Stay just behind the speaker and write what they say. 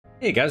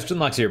Hey guys,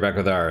 Jinlox here, back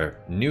with our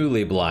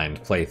newly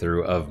blind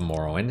playthrough of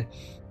Morrowind.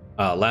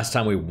 Last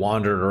time we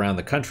wandered around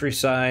the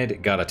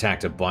countryside, got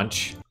attacked a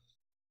bunch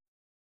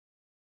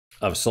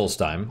of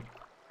Solstheim,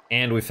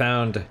 and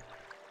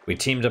we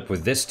teamed up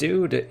with this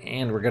dude,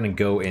 and we're gonna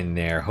go in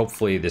there.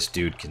 Hopefully this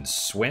dude can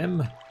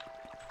swim.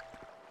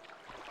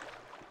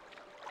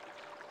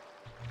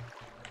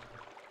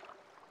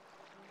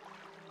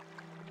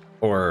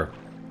 Or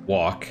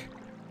walk.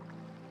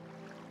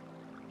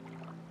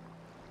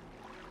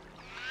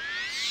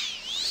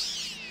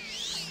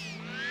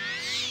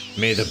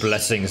 May the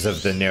blessings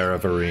of the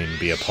Nerevarine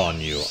be upon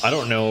you. I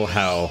don't know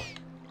how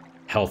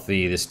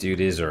healthy this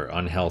dude is, or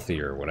unhealthy,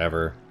 or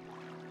whatever.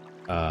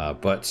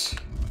 But...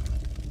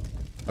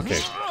 okay.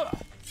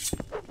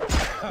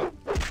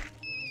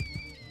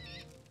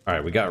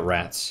 Alright, we got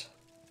rats.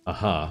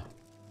 Uh-huh.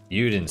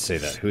 You didn't say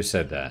that. Who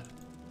said that?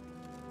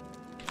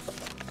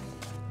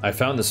 I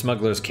found the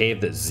smuggler's cave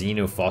that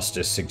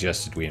Xenophostus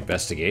suggested we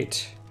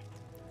investigate.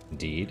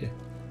 Indeed.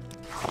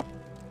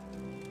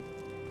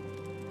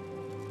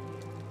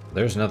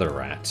 There's another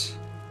rat.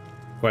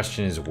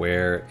 Question is,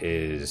 where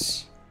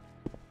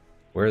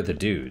are the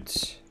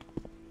dudes?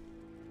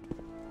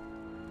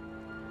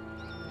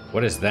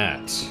 What is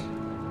that?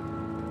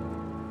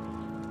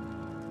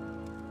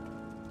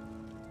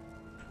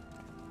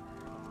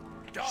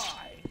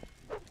 Die.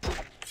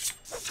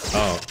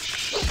 Oh.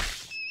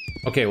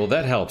 Okay, well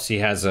that helps. He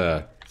has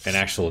an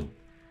actual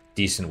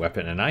decent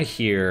weapon, and I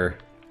hear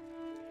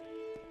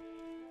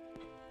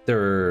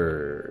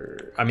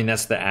I mean,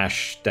 that's the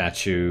ash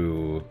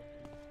statue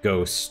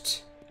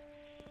ghost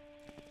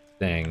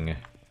thing.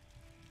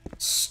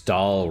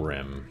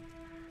 Stalrim.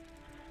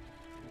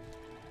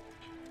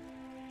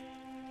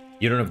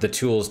 You don't have the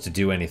tools to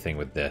do anything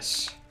with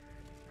this.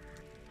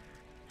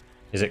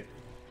 Is it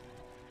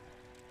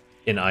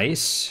in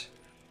ice?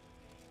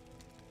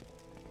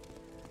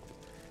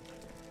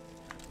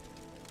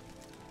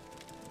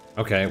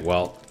 Okay,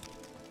 well.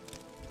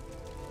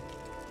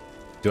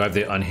 Do I have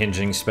the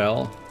unhinging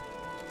spell?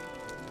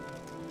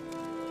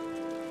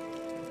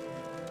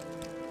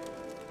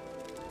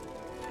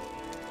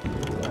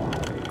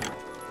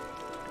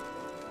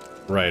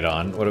 Right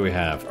on. What do we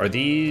have? Are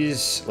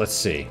these... let's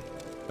see.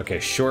 Okay,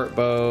 short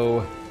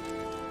bow,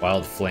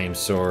 wild flame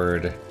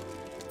sword,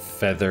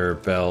 feather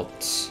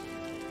belt,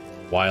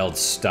 wild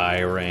sty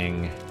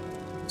ring.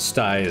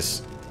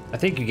 Styes, I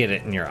think you get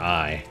it in your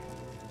eye.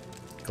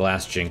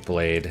 Glass jink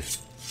blade.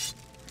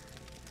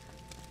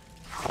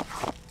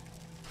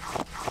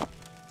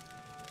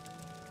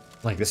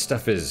 Like, this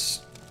stuff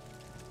is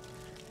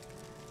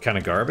kind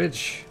of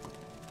garbage.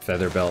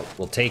 Feather belt,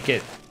 we'll take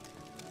it.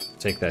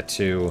 Take that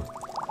too.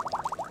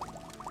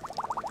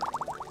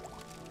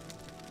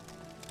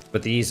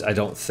 But these, I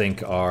don't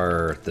think,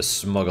 are the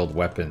smuggled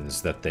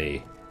weapons that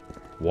they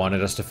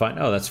wanted us to find.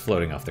 Oh, that's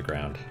floating off the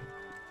ground.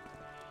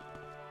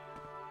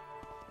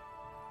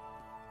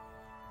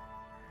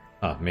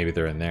 Oh, maybe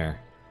they're in there.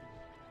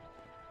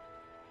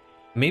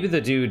 Maybe the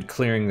dude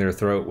clearing their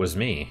throat was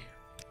me.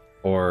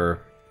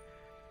 Or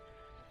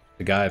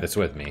the guy that's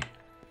with me.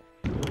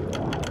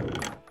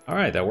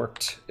 Alright, that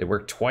worked. It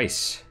worked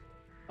twice.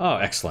 Oh,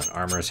 excellent.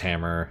 Armor's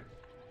hammer,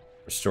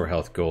 restore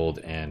health gold,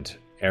 and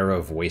arrow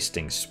of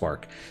wasting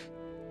spark.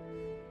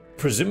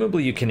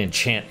 Presumably you can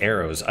enchant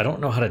arrows. I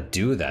don't know how to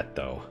do that,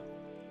 though.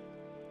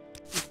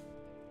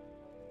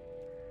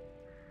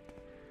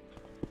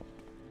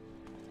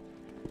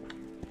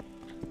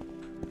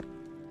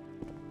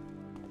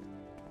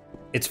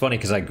 It's funny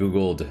because I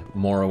googled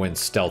Morrowind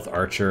stealth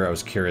archer. I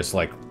was curious,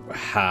 like,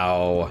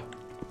 how...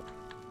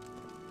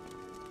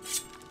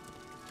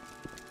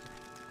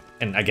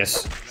 and I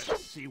guess...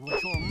 let's see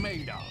what you're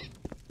made of.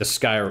 The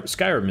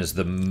Skyrim is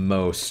the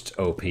most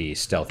OP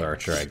stealth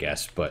archer, I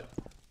guess, but...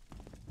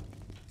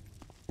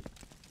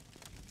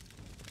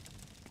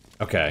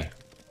 okay.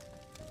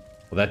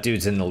 Well, that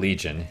dude's in the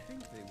Legion.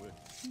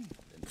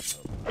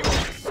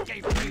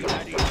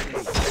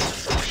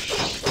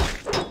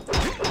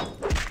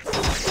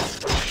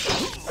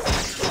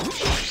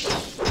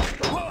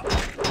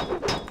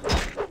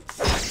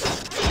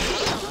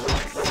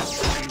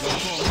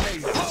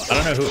 I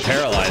don't know who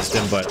paralyzed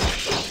him, but...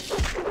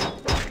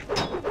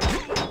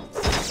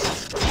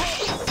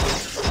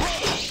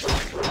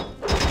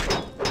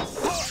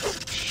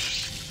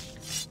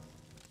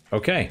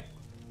 okay.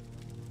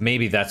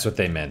 Maybe that's what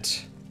they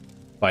meant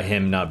by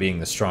him not being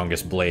the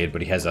strongest blade,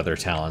 but he has other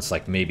talents.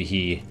 Like, maybe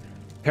he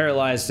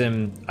paralyzed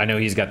him. I know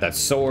he's got that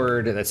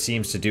sword that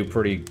seems to do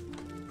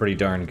pretty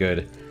darn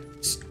good.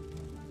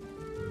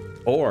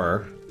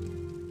 Or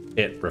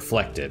it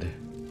reflected.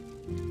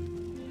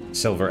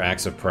 Silver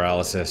axe of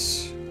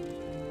paralysis.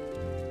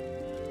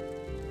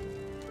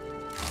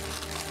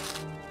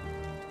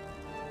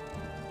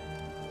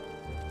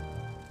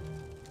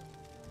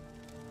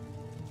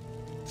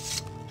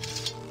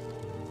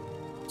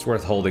 It's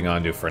worth holding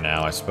on to for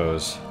now, I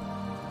suppose.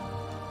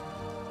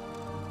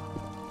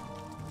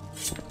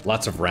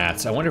 Lots of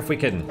rats. I wonder if we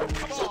can...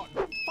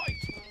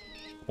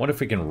 What if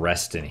we can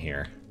rest in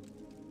here?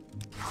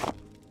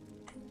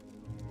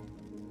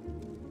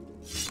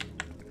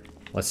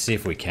 Let's see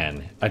if we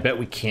can. I bet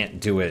we can't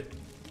do it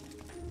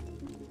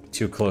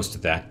too close to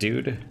that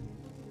dude.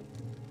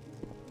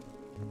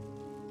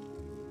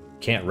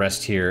 Can't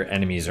rest here.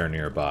 Enemies are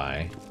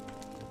nearby.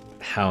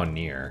 How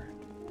near?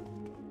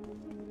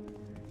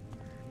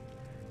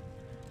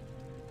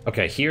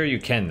 Okay, here you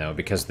can, though,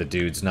 because the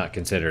dude's not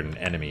considered an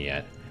enemy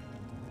yet.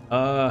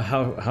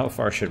 How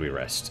far should we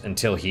rest?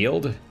 Until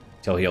healed?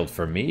 Until healed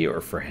for me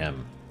or for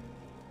him?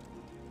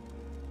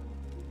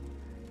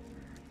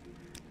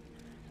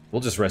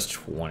 We'll just rest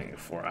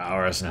 24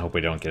 hours and hope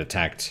we don't get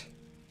attacked.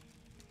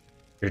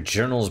 Your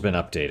journal's been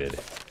updated.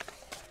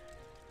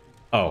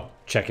 Oh,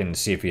 check in to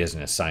see if he has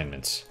any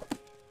assignments.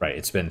 Right,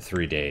 it's been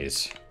 3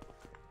 days.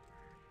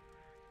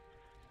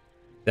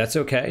 That's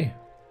okay.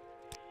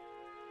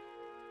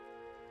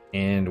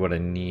 And what I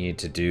need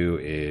to do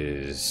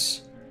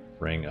is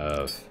Ring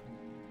of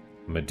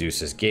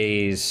Medusa's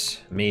Gaze,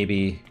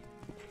 maybe.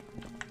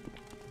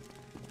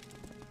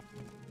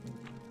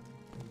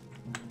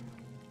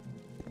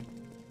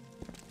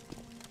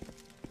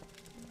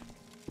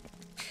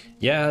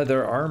 Yeah,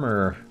 their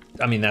armor,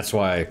 I mean, that's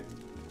why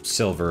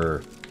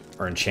silver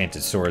or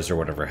enchanted swords or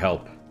whatever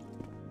help.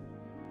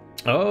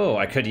 Oh,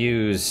 I could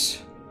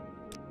use...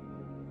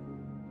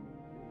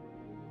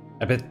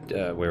 I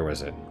bet, where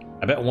was it?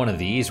 I bet one of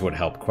these would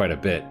help quite a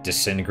bit.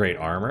 Disintegrate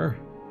armor?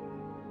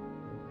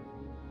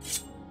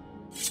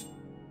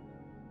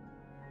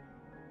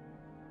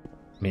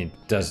 I mean,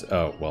 does...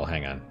 Oh, well,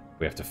 hang on.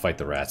 We have to fight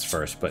the rats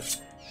first, but...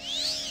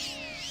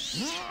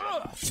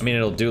 I mean,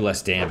 it'll do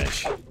less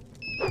damage.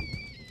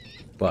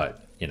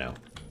 But, you know.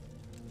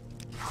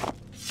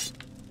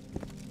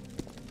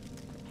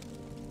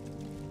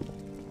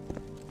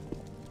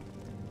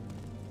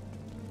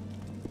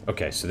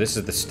 Okay, so this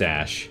is the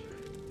stash.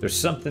 There's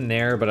something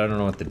there, but I don't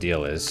know what the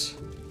deal is.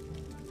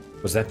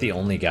 Was that the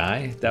only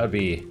guy? That would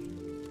be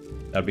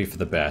for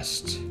the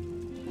best.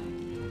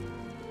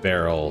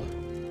 Barrel,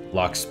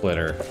 lock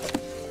splitter,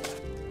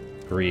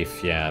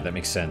 grief. Yeah, that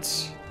makes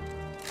sense.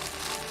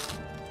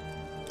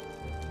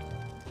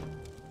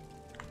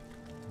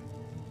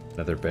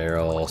 Another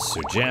barrel,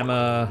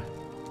 Sujamma.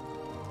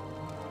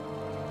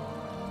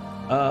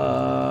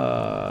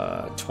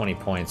 20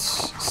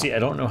 points. See, I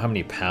don't know how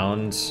many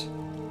pounds.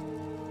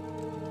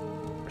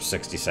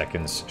 60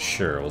 seconds.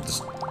 Sure, we'll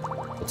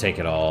take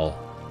it all.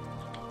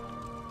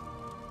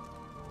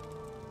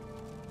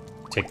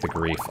 Take the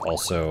grief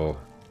also.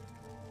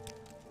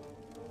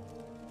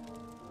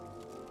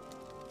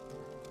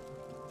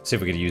 See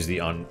if we could use the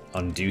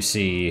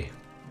Unducy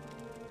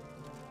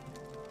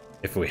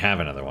if we have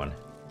another one.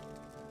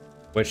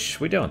 Which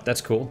we don't. That's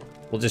cool.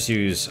 We'll just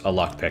use a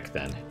lockpick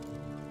then.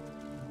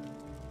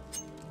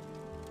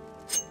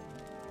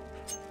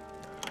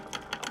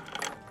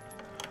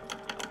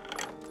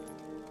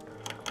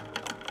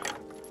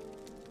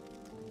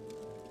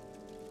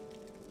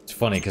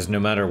 Funny because no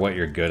matter what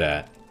you're good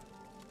at,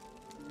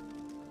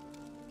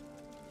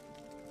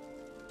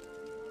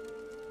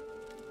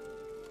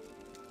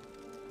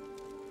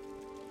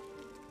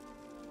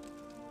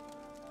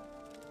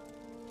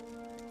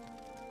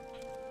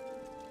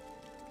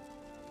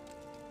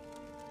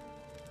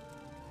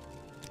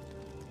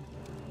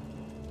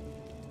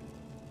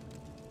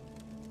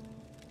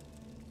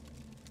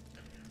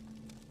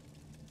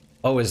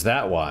 oh, is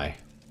that why?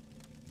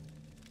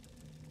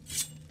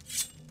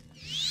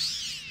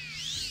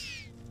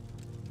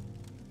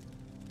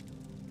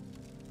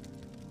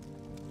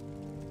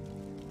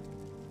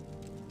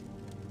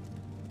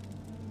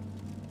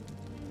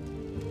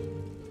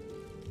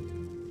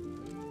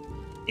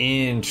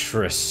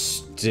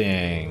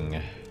 Interesting.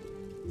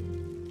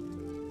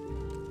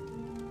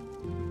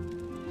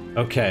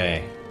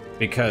 Okay,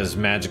 because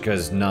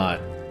Magicka's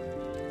not...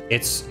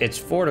 It's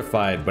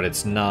fortified, but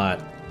it's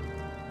not...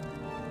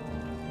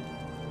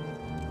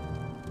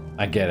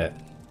 I get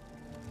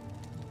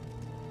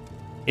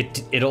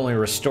it. It only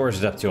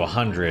restores it up to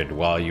 100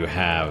 while you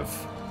have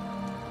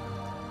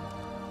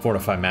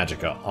Fortify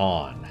Magicka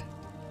on.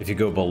 If you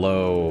go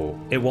below,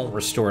 it won't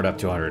restore it up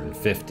to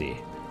 150.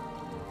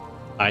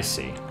 I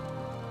see.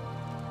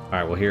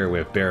 Alright, well here we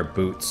have bear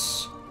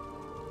boots.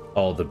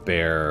 All the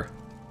bear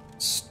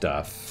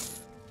stuff.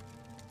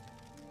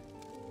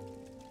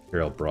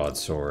 Imperial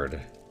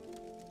broadsword.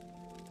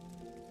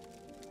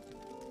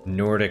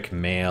 Nordic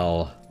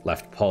mail.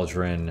 Left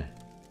pauldron.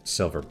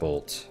 Silver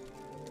bolt.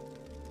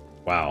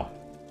 Wow.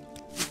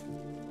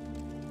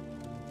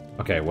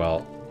 Okay,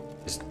 well,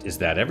 is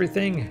that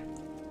everything?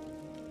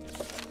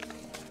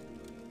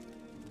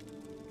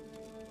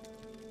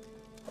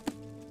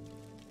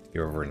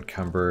 You're over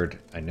encumbered.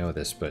 I know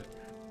this, but...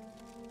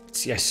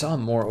 See, I saw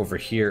more over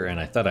here, and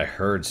I thought I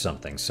heard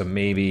something, so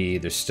maybe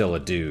there's still a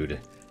dude. You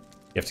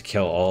have to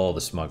kill all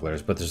the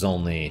smugglers, but there's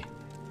only...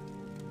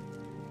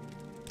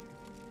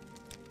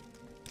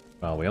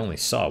 Well, we only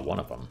saw one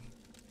of them.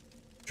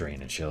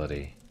 Drain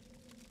agility.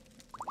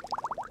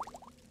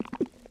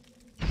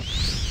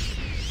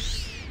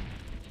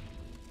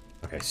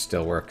 Okay,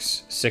 still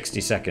works.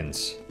 60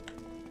 seconds.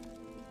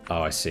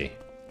 Oh, I see.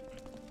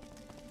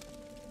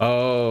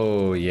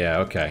 Oh, yeah,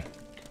 okay.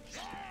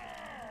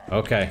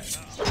 Okay.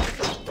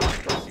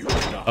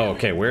 Oh,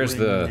 okay, where's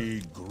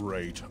the...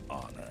 Great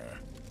honor.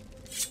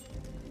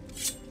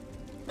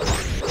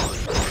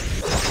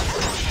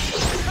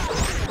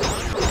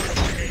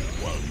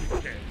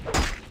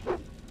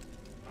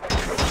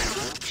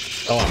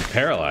 Oh, I'm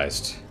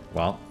paralyzed.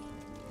 Well.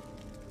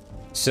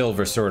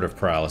 Silver Sword of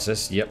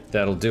Paralysis. Yep,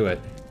 that'll do it.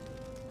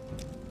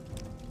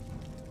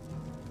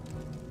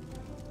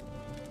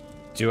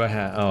 Do I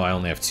have... Oh, I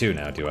only have 2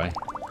 now, do I?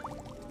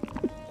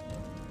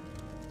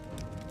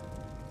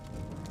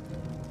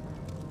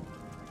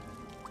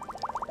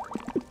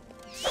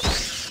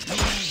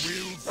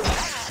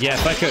 Yeah,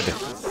 if I could.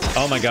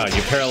 Oh my god,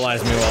 you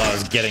paralyzed me while I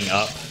was getting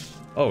up.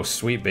 Oh,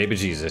 sweet baby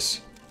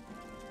Jesus.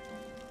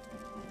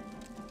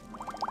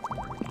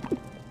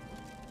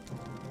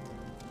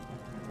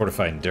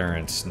 Fortify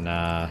endurance,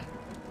 nah.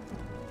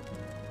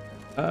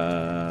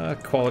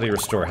 Quality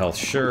restore health,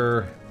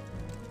 sure.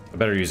 I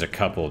better use a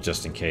couple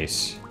just in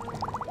case.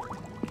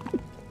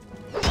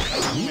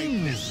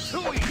 Make this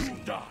too easy.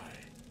 Die.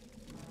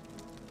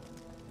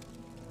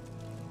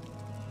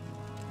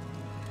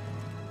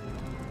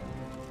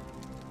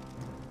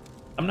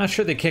 I'm not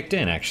sure they kicked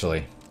in,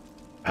 actually.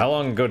 How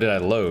long ago did I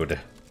load?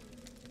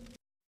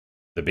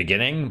 The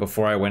beginning,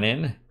 before I went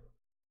in?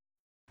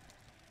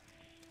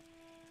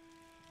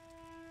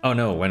 Oh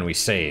no, when we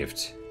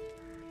saved.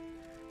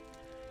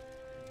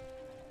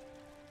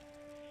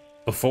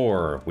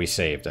 Before we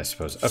saved, I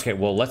suppose. Okay,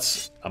 well,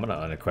 let's... I'm gonna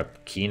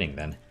unequip Keening,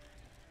 then.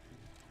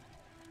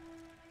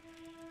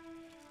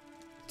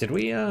 Did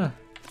we, Oh,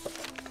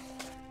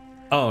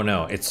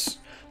 no, it's...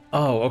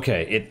 Oh,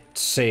 okay, it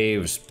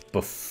saves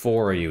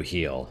before you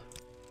heal.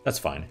 That's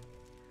fine.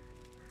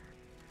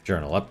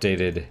 Journal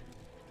updated.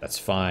 That's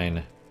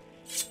fine.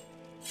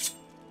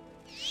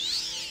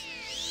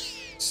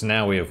 So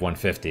now we have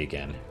 150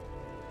 again.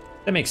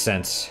 That makes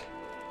sense.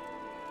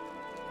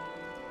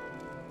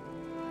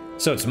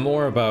 So it's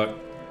more about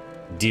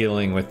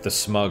dealing with the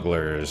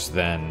smugglers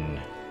than...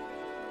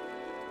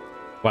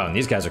 Wow, and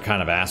these guys are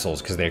kind of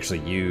assholes because they actually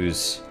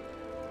use...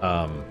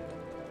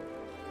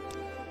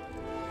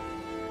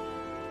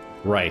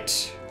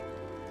 Right.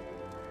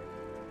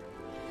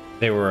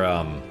 They were,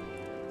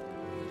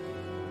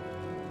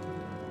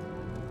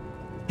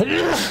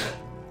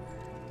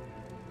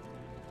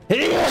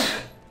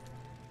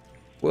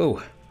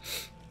 Whoa.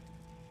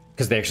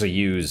 Because they actually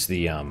use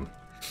the,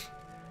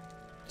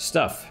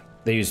 stuff.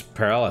 They use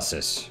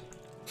paralysis.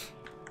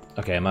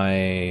 Okay, am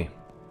I...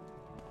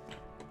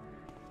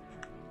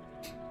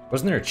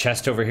 Wasn't there a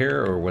chest over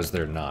here, or was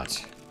there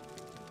not?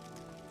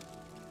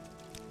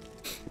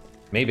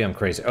 Maybe I'm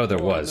crazy. Oh, there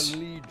was.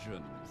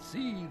 Legion,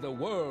 see the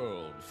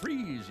world,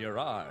 freeze your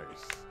eyes.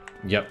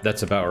 Yep,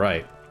 that's about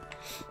right.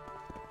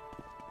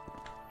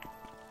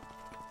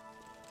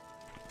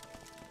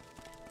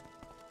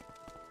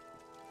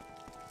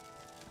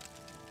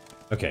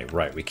 Okay,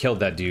 right. We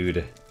killed that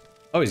dude.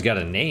 Oh, he's got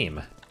a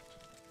name.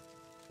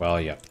 Well,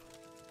 yep.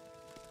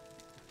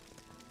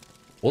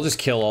 We'll just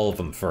kill all of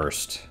them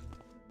first.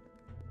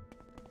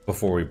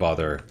 Before we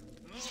bother.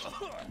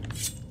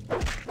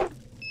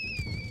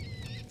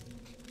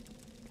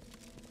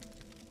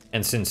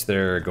 And since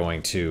they're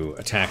going to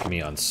attack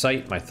me on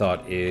sight, my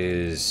thought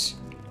is...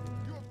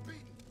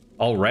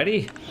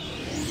 Already?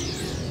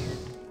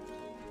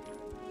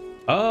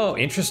 Oh,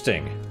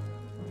 interesting.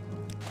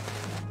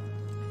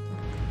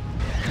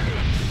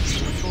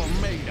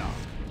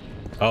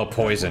 Oh,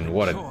 poison.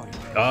 What a...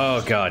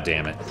 Oh, god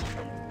damn it.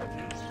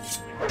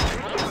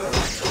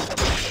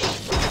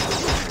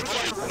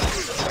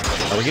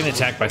 Are we getting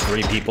attacked by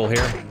 3 people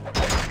here?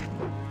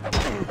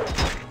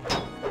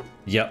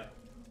 Yep.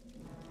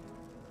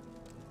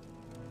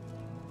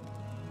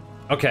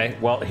 Okay,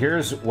 well,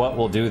 here's what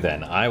we'll do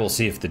then. I will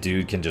see if the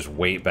dude can just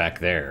wait back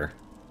there.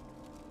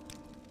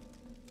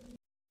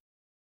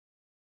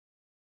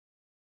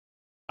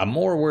 I'm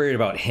more worried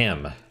about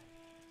him.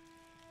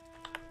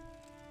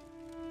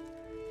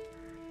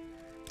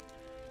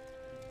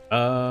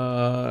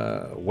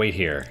 Wait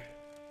here,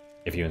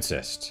 if you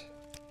insist.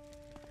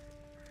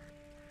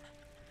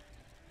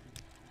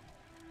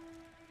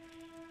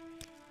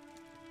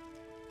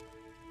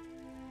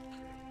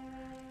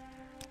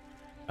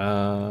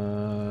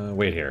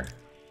 Wait here.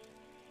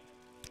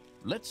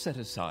 Let's set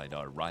aside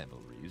our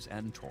rivalries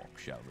and talk,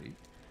 shall we?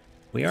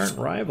 We aren't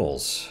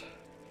rivals.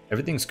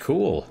 Everything's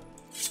cool.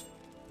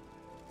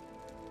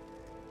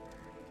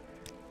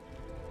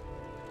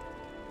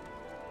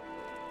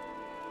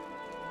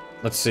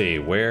 Let's see,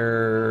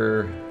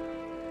 where...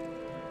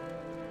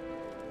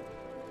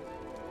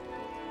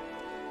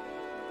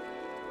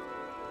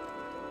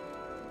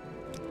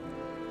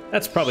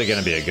 That's probably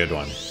gonna be a good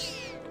one.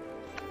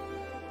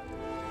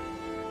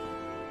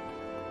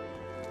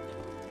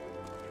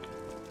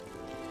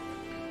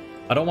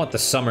 I don't want the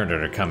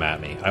summoner to come at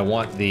me. I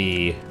want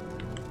the...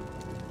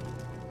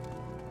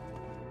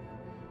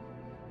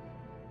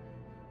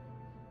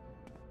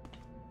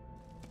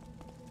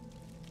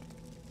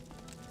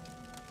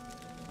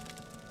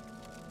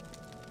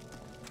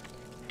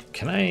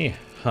 Can I...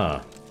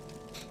 Huh.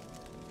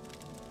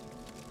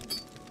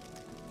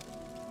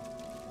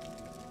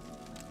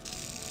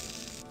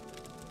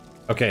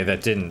 Okay,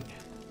 that didn't...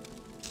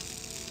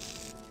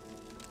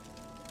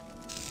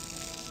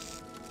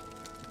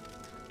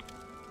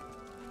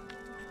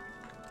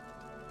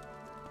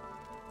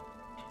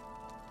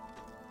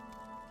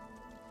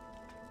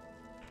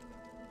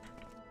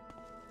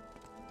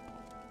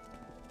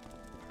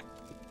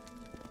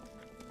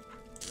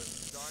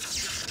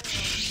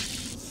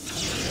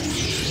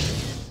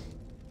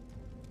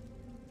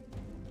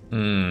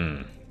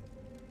 Hmm.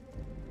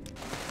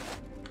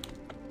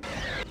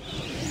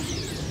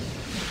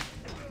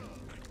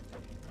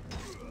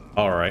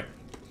 All right.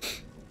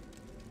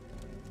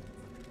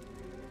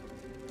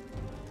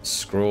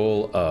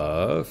 Scroll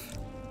of...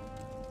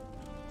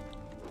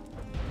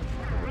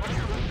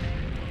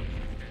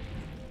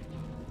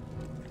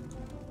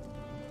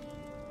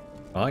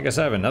 Well, I guess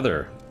I have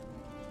another.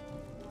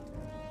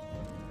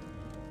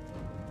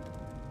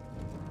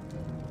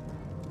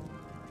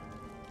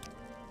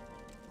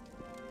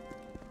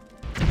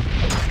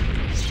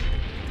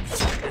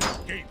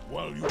 Escape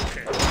while you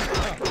can.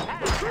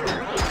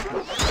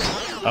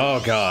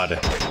 Oh, God.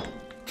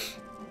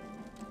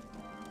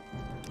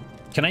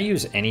 Can I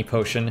use any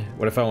potion?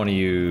 What if I want to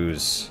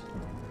use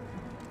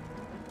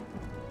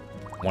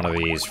one of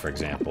these, for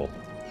example?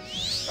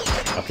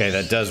 Okay,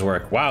 that does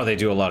work. Wow, they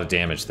do a lot of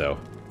damage, though.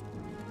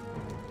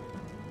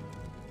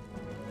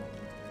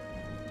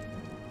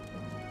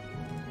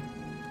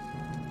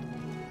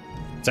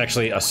 It's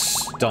actually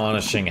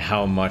astonishing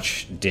how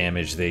much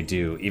damage they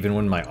do, even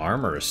when my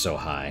armor is so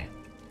high.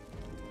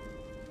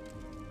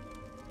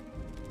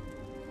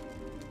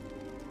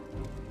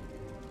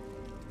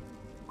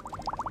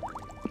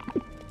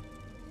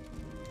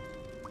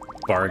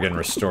 Bargain,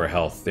 restore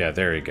health. Yeah,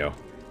 there you go.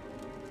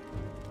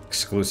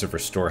 Exclusive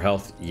restore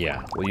health.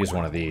 Yeah, we'll use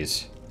one of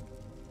these.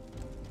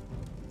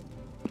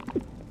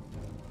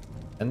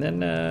 And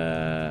then,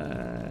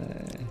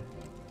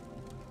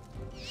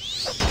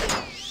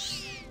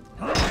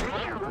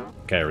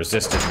 okay,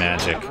 resisted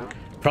magic.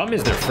 Problem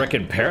is they're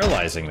frickin'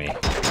 paralyzing me.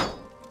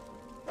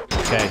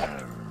 Okay.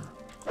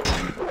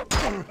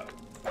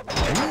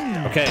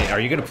 Okay, are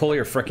you gonna pull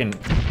your frickin'...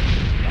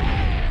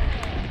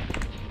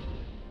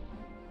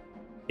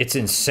 It's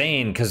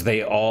insane because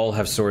they all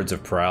have swords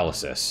of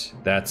paralysis.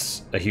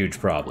 That's a huge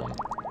problem.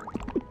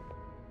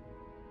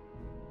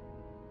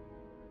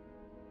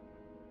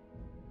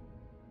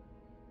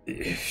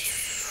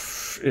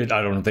 I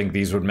don't think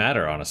these would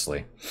matter,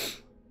 honestly.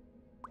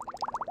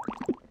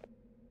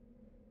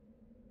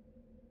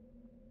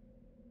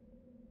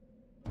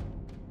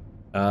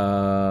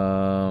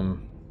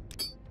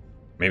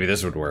 Maybe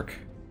this would work.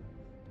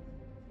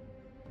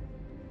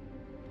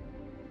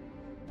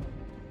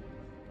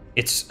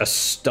 It's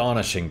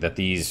astonishing that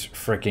these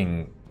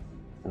freaking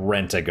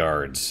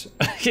rent-a-guards,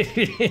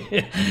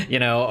 you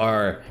know,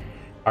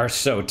 are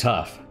so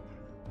tough.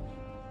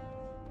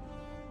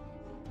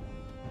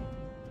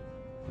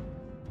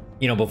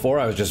 You know, before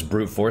I was just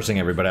brute forcing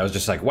everybody. I was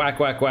just like whack,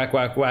 whack, whack,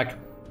 whack, whack.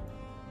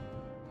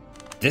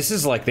 This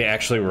is like they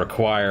actually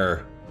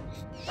require,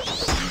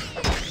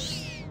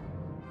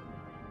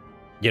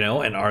 you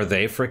know, and are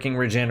they freaking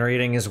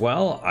regenerating as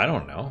well? I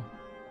don't know.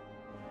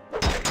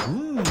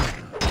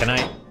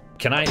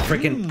 Can I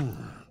freaking...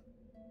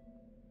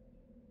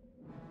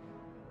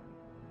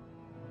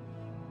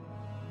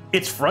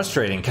 It's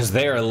frustrating because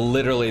they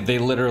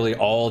literally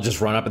all just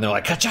run up and they're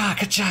like, ka-cha,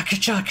 ka-cha,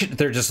 ka-cha, ka-cha.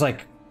 They're just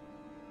like...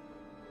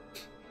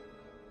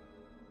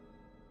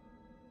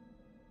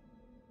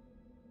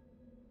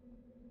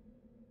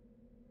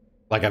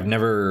 Like I've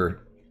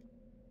never...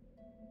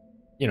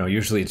 You know,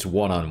 usually it's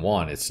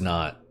one-on-one, it's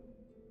not...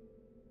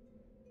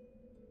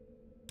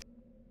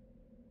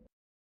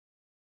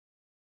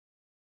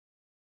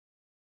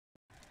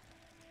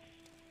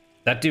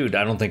 That dude,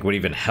 I don't think would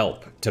even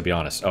help, to be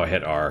honest. Oh, I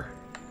hit R.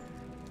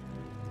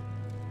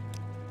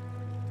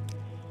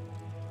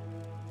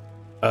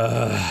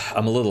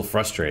 I'm a little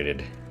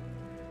frustrated.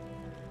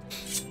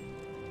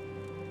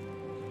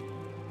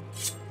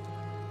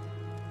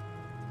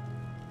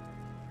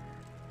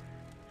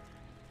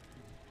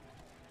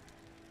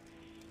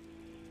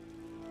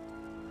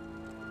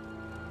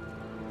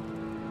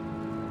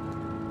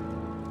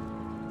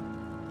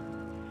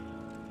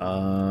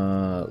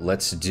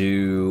 Let's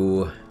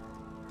do...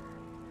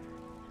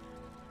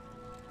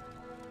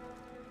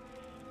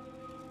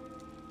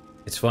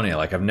 It's funny,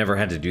 like, I've never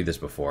had to do this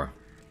before.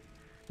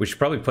 We should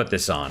probably put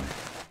this on.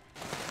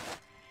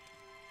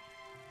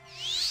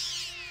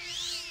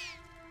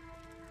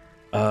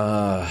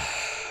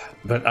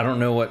 But I don't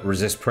know what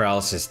resist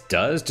paralysis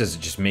does. Does it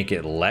just make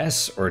it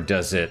less, or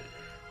does it...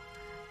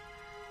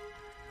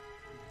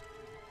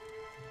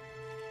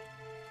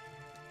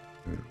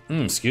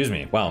 excuse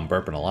me. Wow, I'm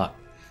burping a lot.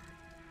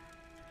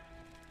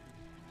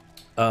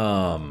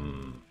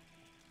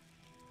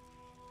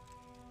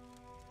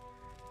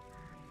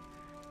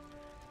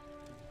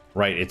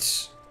 Right,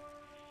 it's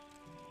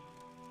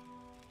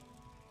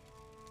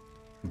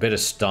a bit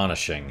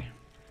astonishing.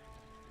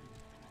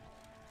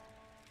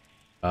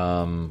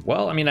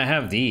 Well, I mean, I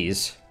have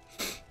these.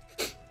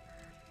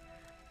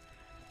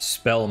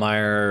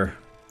 Spellmire.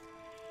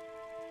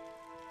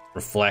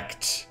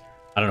 Reflect.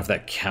 I don't know if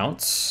that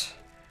counts.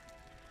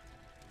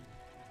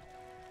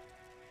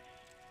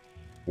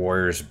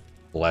 Warrior's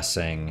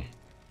Blessing.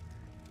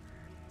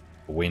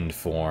 Wind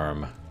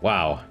form.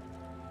 Wow.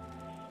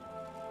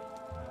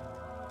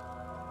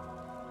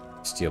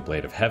 Steel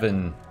Blade of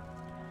Heaven.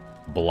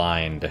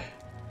 Blind.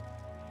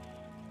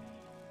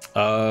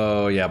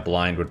 Oh, yeah,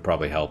 blind would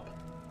probably help.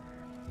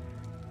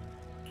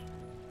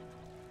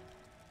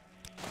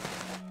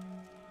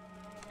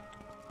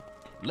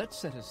 Let's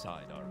set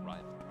aside our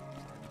rivalries.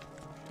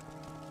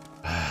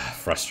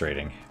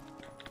 Frustrating.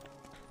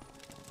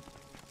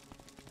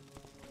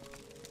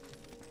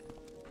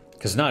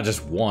 Because not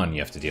just one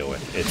you have to deal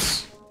with,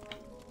 it's...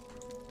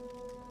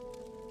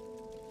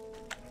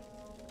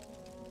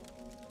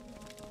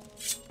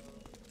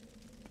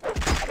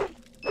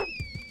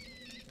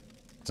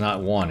 It's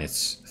not one,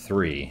 it's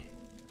three.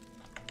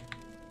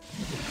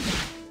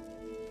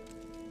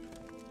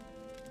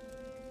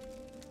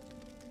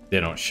 They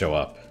don't show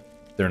up.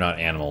 They're not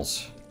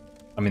animals.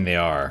 I mean, they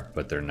are,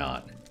 but they're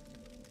not.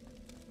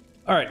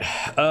 Alright,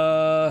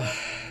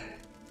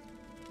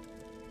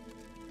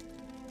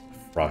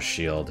 Frost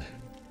Shield.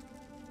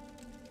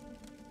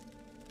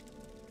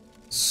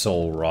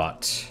 Soul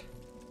Rot.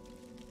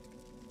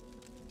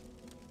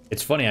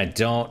 It's funny, I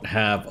don't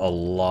have a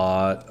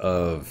lot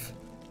of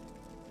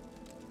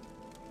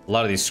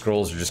these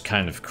scrolls are just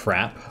kind of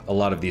crap. A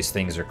lot of these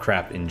things are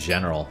crap in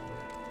general.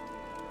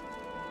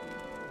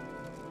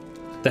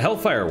 The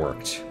Hellfire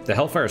worked. The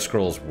Hellfire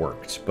scrolls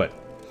worked, but...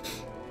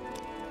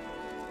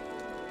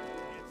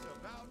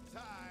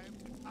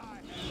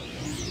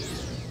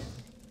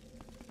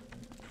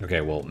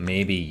 Okay, well,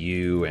 maybe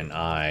you and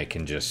I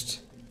can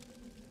just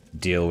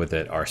deal with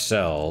it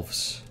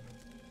ourselves.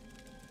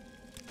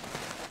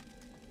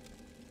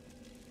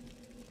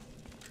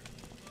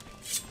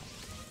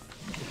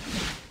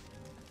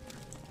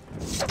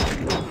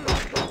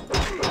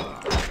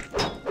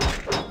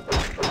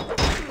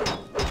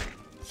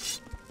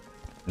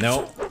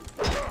 Nope.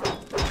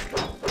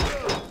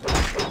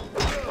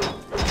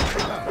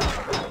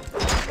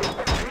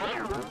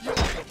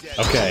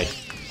 Okay.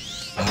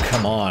 Oh,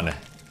 come on.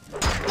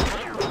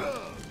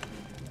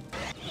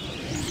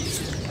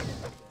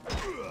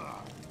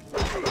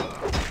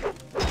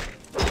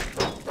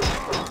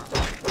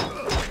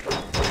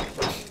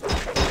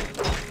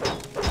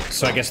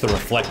 So I guess the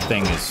reflect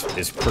thing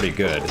is pretty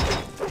good.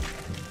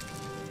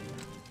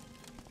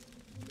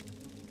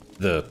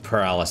 The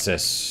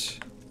paralysis.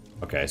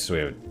 Okay, so we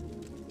have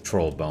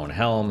Troll Bone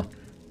Helm,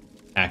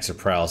 Axe of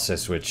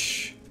Paralysis,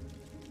 which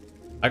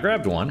I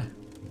grabbed one.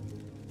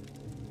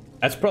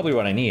 That's probably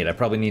what I need. I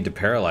probably need to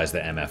paralyze the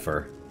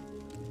MFer.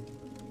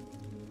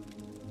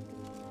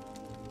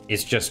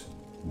 It's just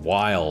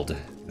wild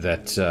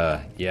that,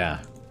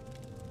 yeah.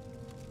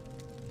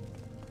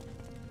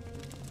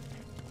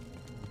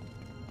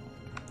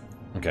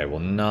 Okay, well,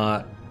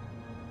 not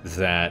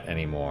that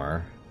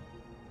anymore.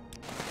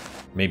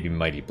 Maybe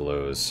Mighty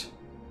Blows.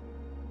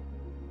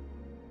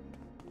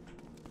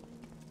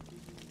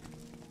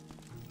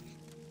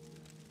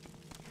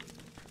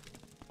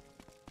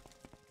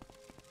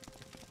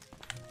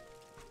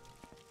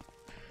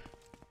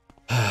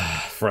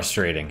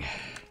 Frustrating.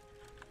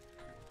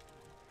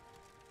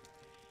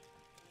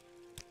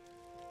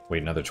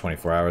 Wait another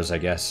 24 hours, I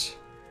guess.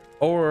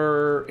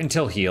 Or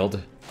until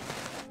healed.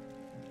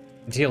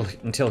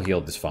 Until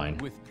healed is fine.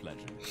 With pleasure.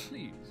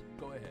 Please,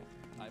 go ahead.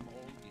 I'm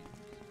all ears.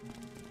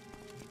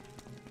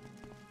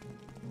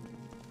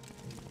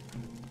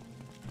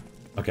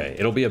 Okay,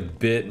 it'll be a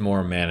bit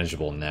more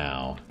manageable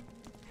now.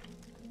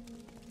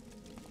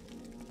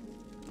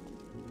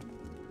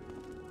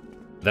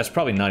 That's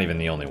probably not even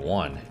the only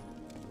one.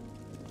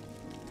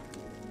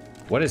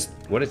 What is...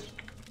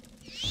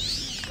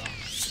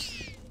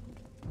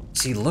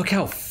 See, look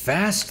how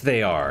fast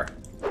they are.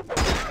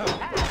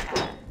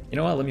 You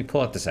know what? Let me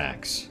pull out this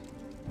axe.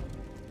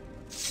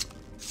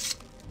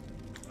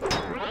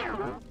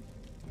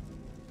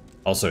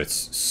 Also, it's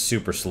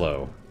super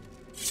slow.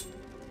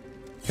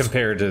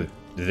 Compared to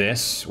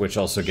this, which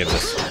also gives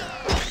us...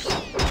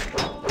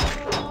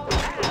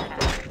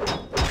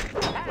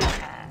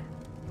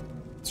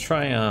 Let's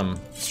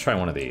try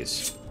one of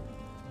these.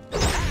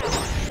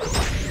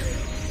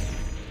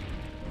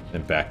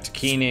 Then back to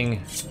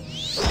Keening.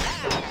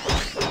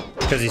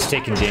 Because he's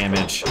taking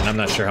damage, and I'm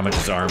not sure how much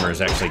his armor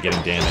is actually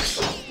getting damaged.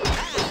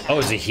 Oh,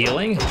 is he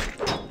healing?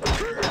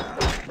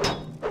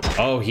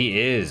 Oh, he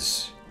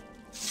is.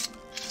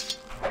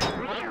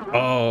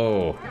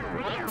 Oh.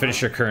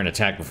 Finish your current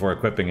attack before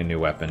equipping a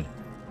new weapon.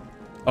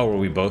 Oh, were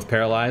we both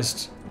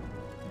paralyzed?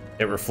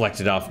 It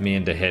reflected off me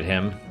and to hit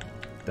him.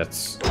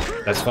 That's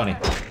funny.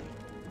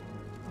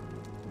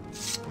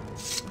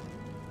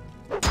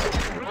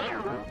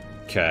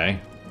 Okay.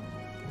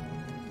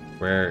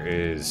 Where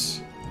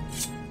is...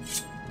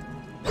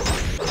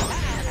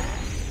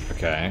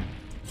 Okay.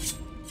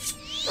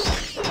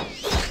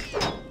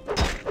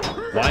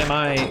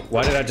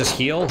 Why did I just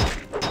heal?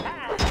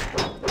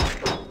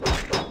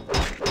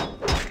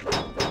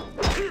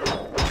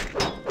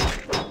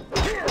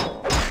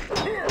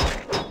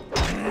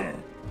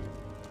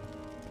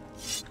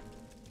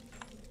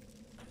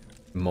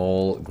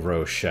 Mole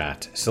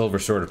Groshat. Silver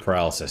Sword of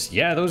Paralysis.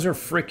 Yeah, those are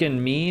freaking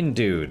mean,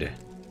 dude.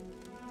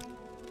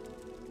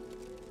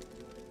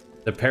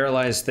 The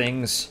paralyzed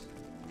things,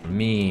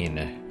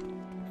 mean.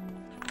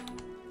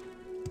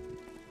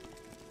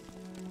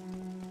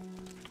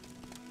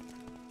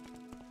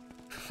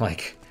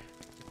 Like,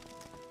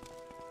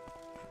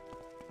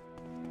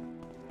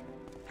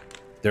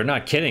 they're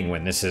not kidding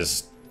when this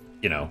is,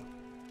 you know,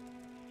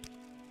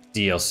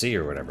 DLC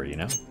or whatever, you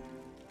know?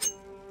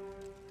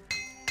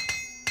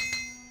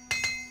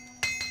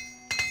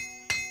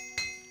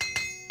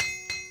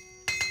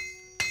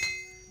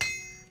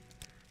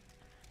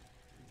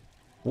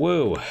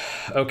 Woo.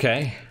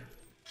 Okay.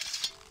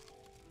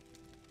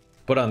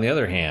 But on the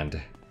other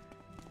hand,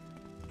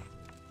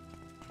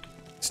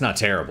 it's not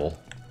terrible.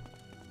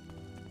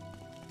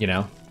 You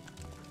know?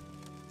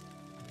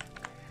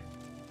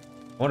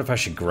 I wonder if I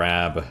should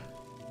grab...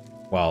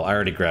 Well, I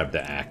already grabbed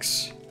the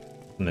axe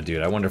from the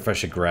dude. I wonder if I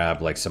should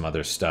grab, like, some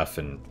other stuff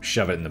and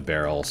shove it in the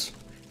barrels.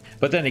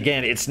 But then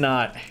again, it's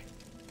not...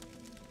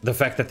 The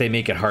fact that they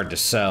make it hard to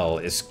sell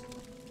is...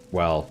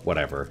 Well,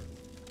 whatever.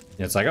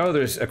 It's like, oh,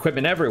 there's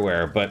equipment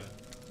everywhere, but...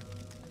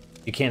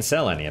 You can't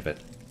sell any of it.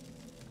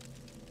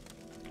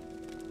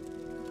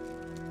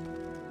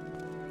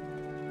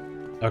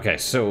 Okay,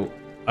 so...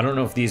 I don't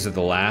know if these are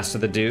the last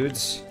of the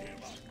dudes.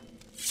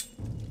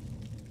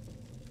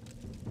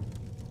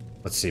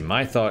 Let's see,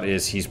 my thought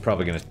is he's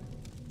probably gonna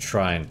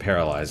try and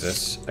paralyze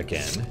us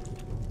again.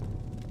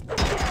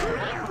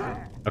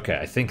 Okay,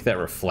 I think that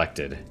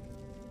reflected.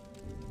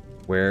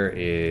 Where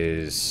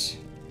is...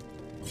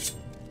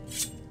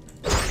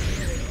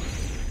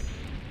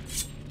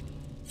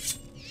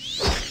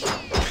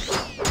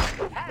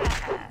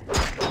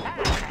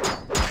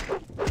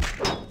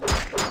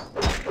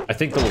 I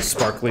think the little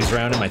sparklies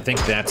around him, I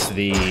think that's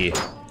the...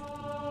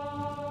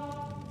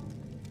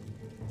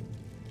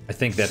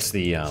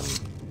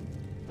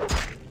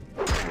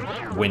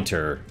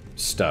 winter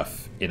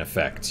stuff in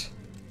effect.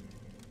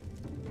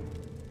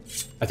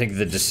 I think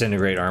the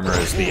disintegrate armor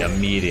is the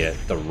immediate,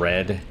 the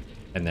red,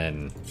 and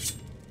then...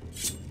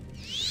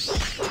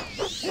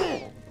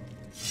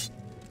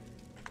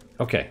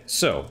 Okay,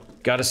 so,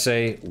 gotta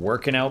say,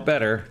 working out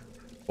better.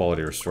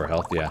 Quality restore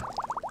health, yeah.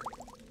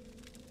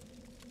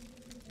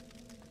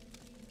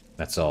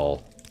 That's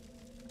all.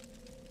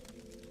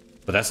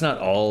 But that's not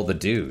all the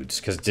dudes,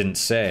 because it didn't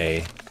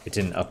say, it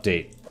didn't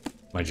update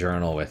my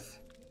journal with,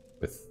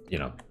 you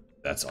know,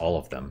 that's all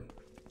of them.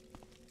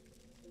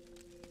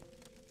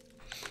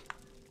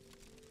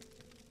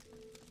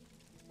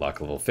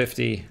 Lock level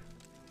 50.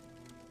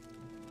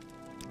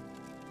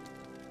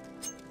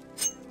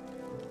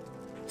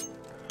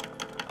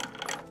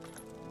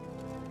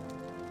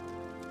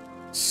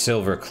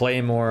 Silver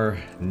Claymore,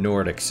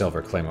 Nordic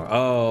Silver Claymore.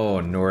 Oh,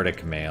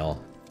 Nordic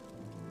mail.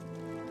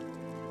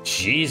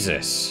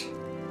 Jesus.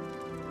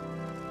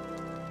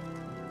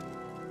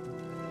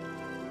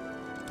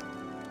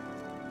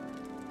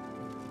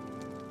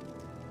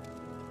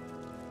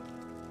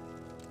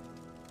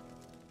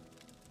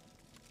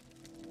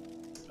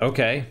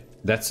 Okay,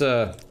 that's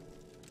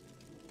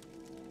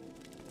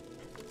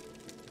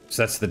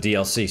So that's the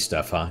DLC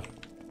stuff, huh?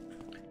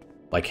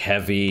 Like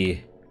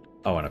heavy...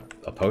 Oh, and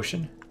a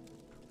potion?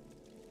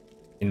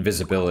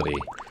 Invisibility.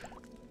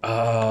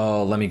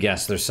 Oh, let me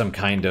guess, there's some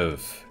kind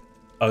of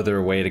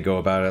other way to go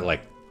about it,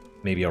 like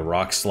maybe a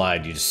rock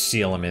slide, you just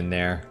seal them in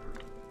there.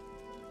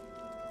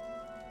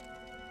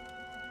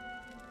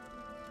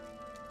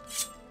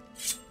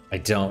 I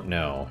don't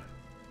know.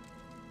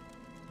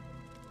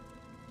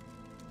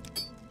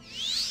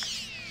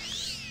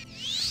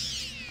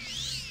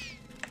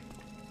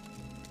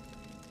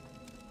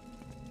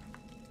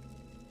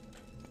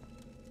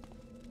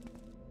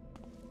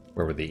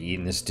 Where were they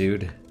eating this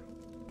dude?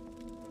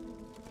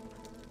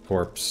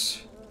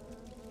 Corpse.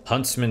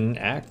 Huntsman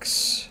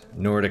Axe.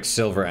 Nordic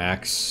Silver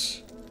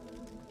Axe.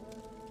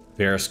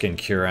 Bearskin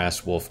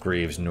Cuirass. Wolf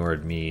Greaves.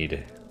 Nord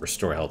Mead.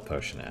 Restore Health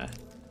Potion.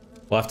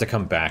 We'll have to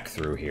come back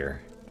through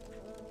here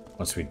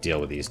once we deal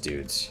with these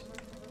dudes.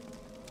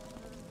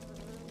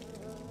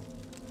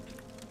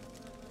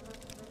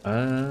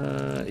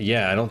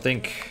 Yeah, I don't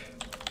think...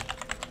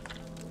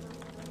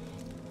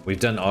 We've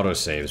done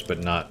autosaves,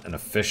 but not an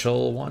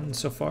official one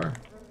so far.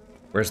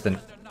 Where's the...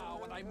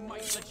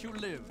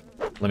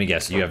 Let me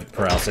guess, you have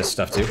paralysis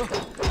stuff too?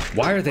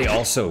 Why are they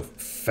all so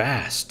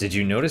fast? Did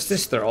you notice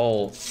this? They're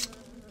all...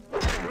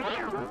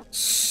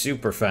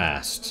 super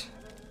fast.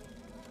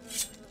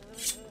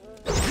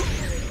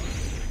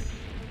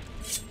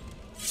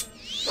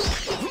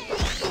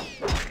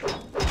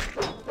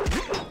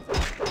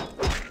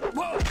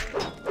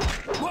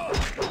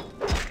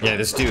 Yeah,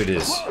 this dude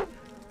is...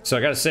 So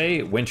I gotta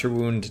say, Winter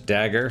Wound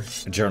Dagger,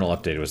 journal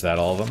updated, was that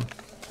all of them?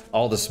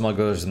 All the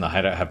smugglers in the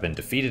hideout have been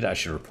defeated. I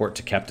should report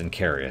to Captain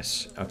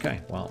Carius. Okay,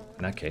 well,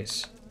 in that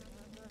case,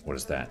 what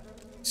is that?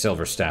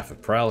 Silver Staff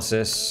of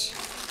Paralysis.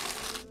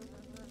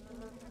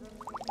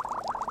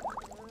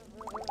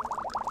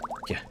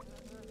 Yeah.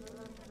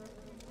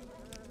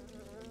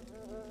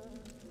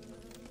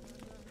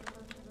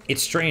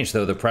 It's strange,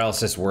 though, the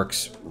paralysis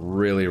works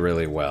really,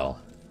 really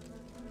well.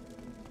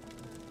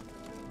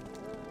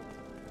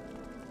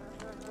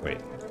 Wait.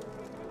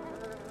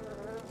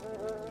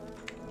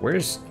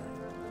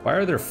 Why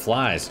are there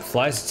flies?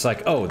 Flies, it's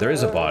like, oh, there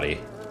is a body.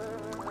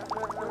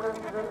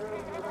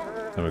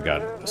 Then we've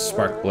got a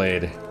spark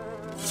blade.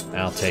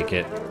 I'll take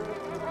it.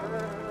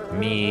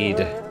 Mead.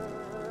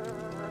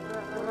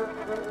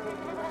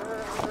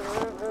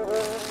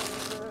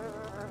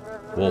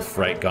 Wolf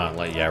right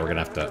gauntlet. Yeah, we're gonna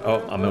have to...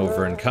 Oh, I'm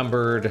over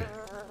encumbered.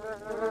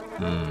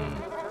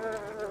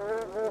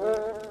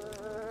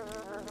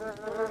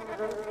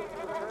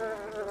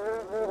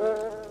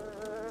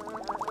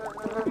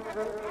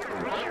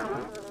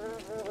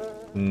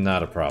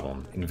 Not a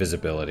problem.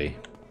 Invisibility.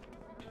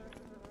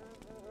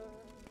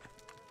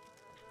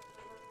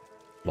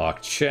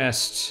 Locked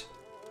chest.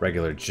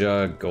 Regular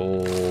jug.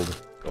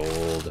 Gold.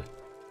 Gold.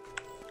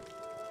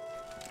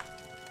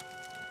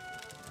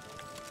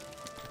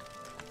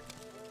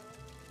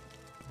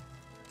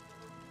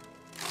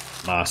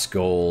 Moss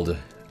gold.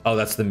 Oh,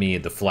 that's the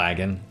mead, the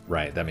flagon.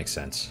 Right, that makes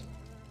sense.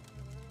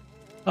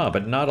 Oh,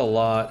 but not a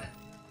lot.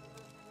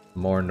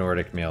 More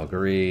Nordic male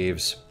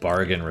greaves.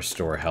 Bargain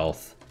restore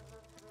health.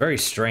 Very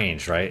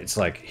strange, right? It's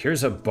like,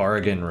 here's a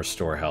bargain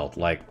restore health.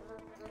 Like,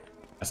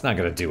 that's not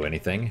gonna do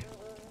anything.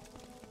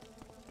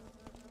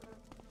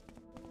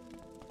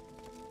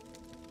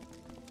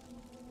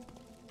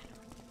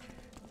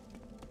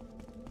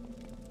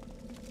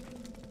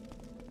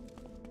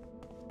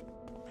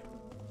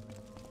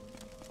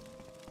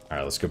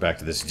 Alright, let's go back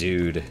to this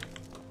dude.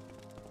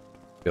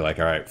 Be like,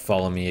 alright,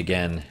 follow me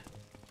again.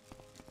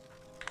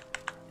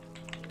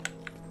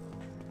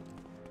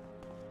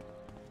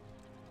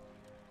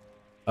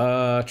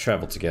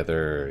 Travel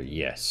together,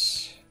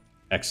 yes.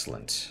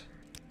 Excellent.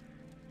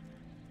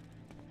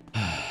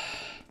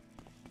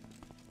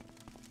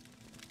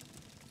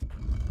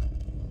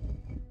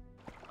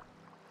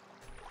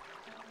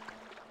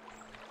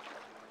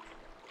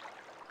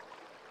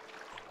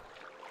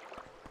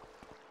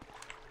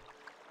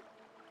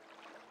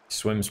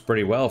 Swims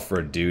pretty well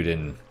for a dude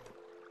in,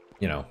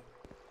 you know,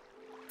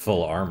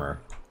 full armor.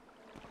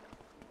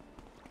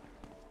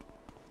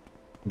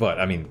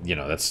 But, I mean, you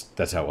know,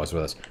 that's how it was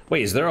with us.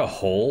 Wait, is there a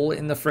hole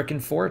in the frickin'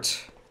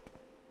 fort?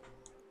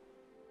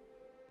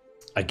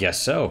 I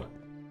guess so.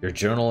 Your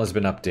journal has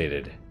been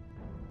updated.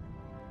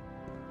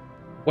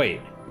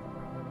 Wait,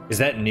 is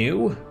that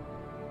new?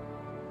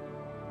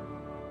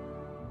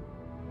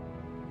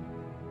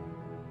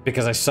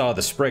 Because I saw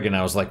the sprig and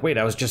I was like, wait,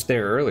 I was just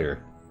there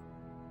earlier.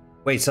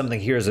 Wait, something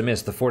here is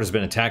amiss. The fort has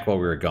been attacked while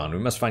we were gone. We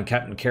must find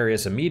Captain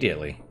Carius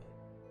immediately.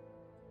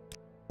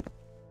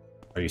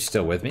 Are you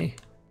still with me?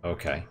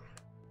 Okay.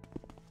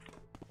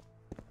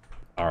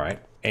 Alright.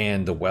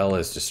 And the well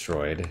is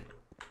destroyed.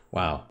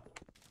 Wow.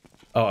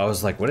 Oh, I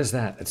was like, what is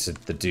that? It's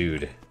the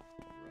dude.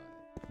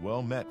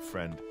 Well met,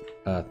 friend.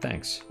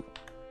 Thanks.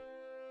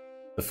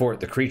 The fort,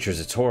 the creatures,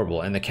 it's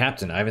horrible. And the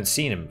captain, I haven't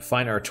seen him.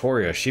 Find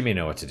Artoria, she may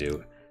know what to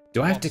do.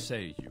 Do I have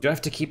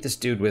to keep this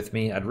dude with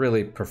me? I'd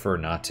really prefer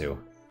not to.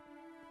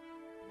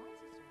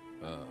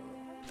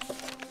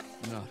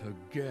 Not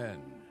again.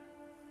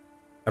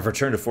 I've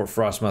returned to Fort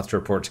Frostmoth to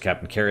report to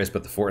Captain Carius,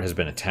 but the fort has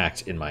been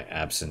attacked in my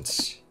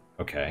absence.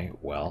 Okay,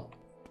 well.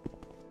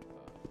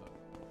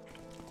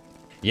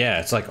 Yeah,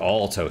 it's like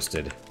all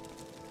toasted.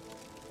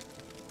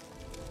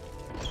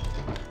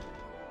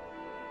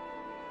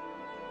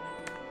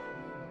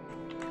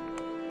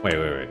 Wait.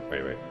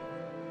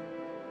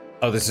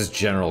 Oh, this is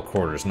general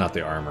quarters, not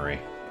the armory.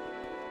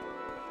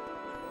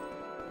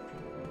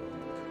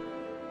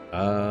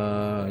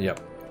 Yep.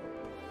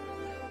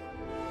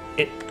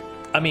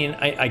 I mean,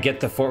 I get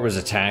the fort was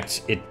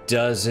attacked. It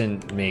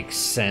doesn't make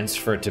sense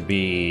for it to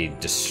be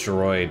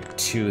destroyed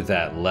to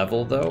that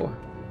level, though.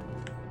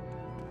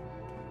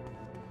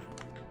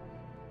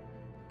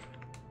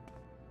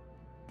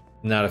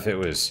 Not if it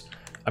was...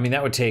 I mean,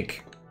 that would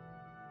take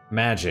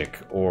magic,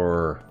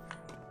 or...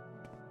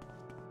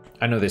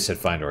 I know they said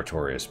find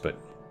Artorias, but...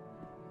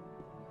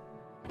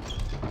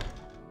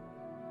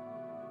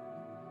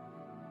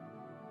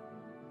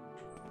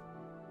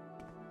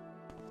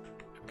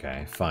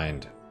 Okay,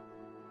 find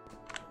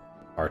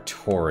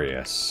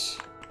Artorias.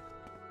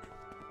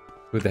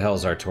 Who the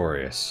hell's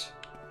Artorias?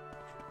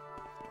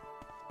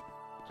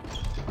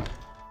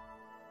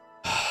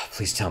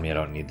 Please tell me I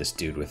don't need this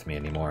dude with me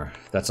anymore.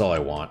 That's all I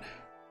want.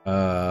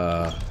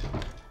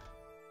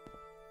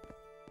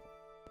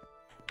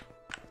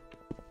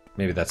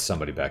 Maybe that's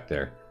somebody back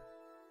there.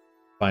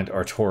 Find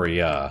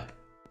Artoria.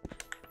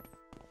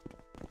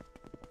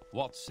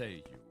 What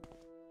say you?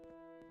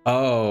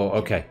 Oh,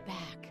 okay.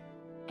 Back,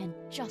 and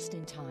just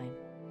in time.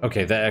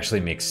 Okay, that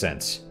actually makes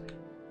sense.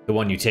 The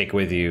one you take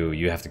with you,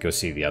 you have to go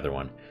see the other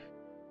one.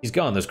 He's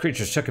gone. Those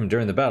creatures took him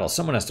during the battle.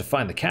 Someone has to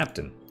find the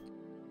captain.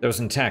 There was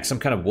an attack, some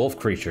kind of wolf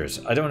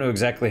creatures. I don't know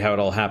exactly how it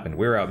all happened.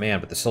 We were outmanned,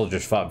 but the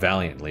soldiers fought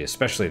valiantly,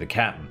 especially the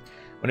captain.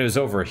 When it was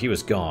over, he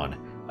was gone.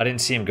 I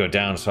didn't see him go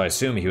down, so I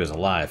assume he was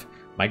alive.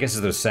 My guess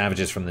is those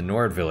savages from the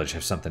Nord village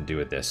have something to do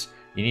with this.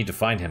 You need to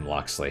find him,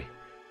 Loxley.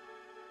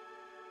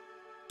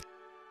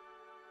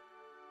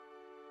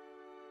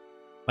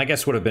 My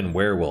guess would have been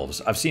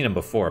werewolves. I've seen them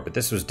before, but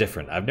this was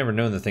different. I've never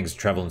known the things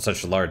travel in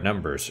such large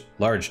numbers,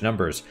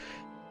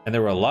 and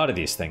there were a lot of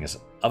these things.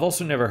 I've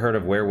also never heard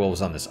of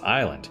werewolves on this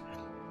island.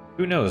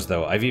 Who knows,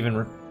 though? I've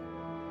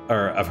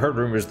heard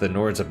rumors the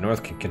Nords of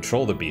North can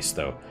control the beasts,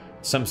 though.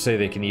 Some say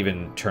they can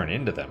even turn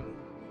into them.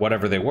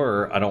 Whatever they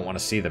were, I don't want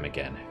to see them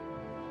again.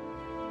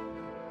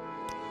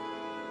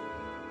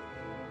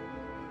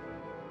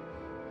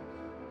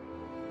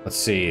 Let's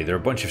see, there are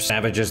a bunch of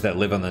savages that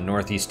live on the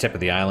northeast tip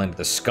of the island.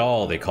 The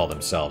Skull, they call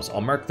themselves.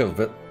 I'll mark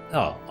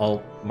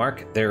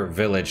their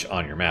village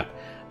on your map.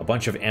 A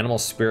bunch of animal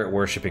spirit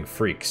worshipping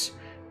freaks.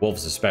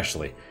 Wolves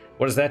especially.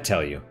 What does that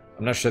tell you?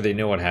 I'm not sure they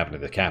know what happened to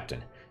the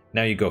captain.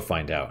 Now you go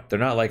find out. They're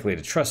not likely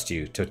to trust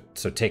you,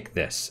 so take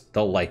this.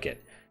 They'll like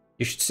it.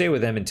 You should stay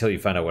with them until you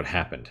find out what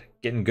happened.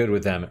 Getting good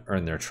with them,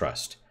 earn their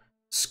trust.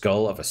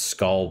 Skull of a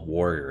Skull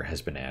warrior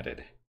has been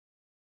added.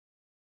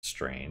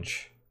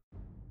 Strange.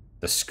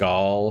 The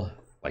skull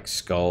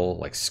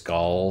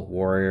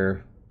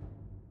warrior.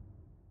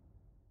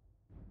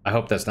 I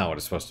hope that's not what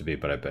it's supposed to be,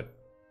 but I bet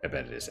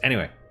it is.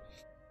 Anyway,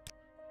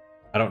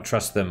 I don't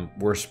trust them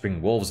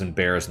worshipping wolves and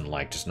bears and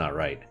like, just not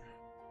right.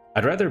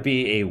 I'd rather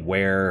be a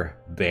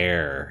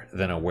were-bear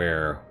than a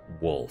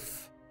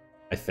were-wolf,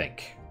 I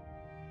think.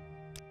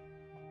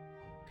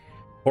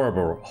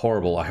 Horrible,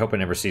 horrible. I hope I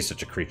never see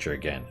such a creature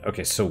again.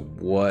 Okay, so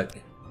what?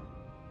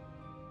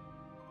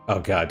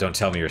 Oh god, don't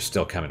tell me you're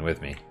still coming with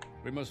me.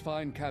 We must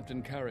find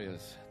Captain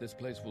Carriers. This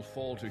place will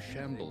fall to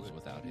shambles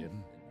without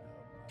him.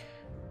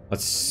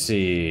 Let's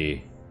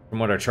see. From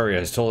what Arturia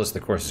has told us, the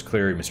course is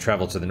clear. We must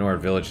travel to the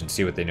Nord village and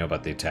see what they know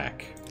about the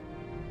attack.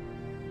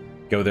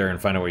 Go there and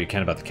find out what you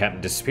can about the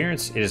captain's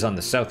disappearance. It is on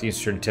the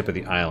southeastern tip of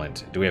the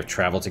island. Do we have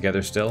travel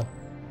together still?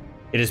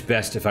 It is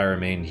best if I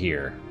remain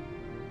here.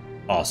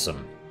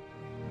 Awesome.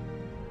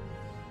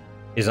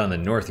 Is on the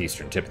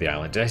northeastern tip of the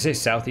island. Did I say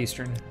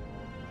southeastern?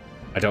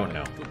 I don't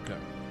know.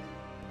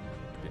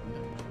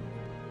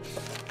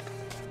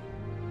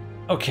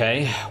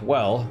 Okay,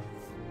 well.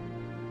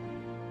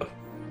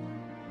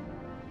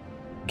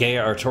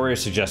 Gaia Artoria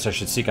suggests I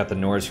should seek out the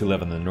Nords who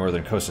live on the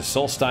northern coast of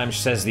Solstheim.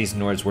 She says these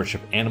Nords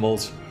worship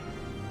animals,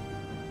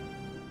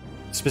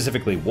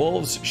 specifically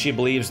wolves. She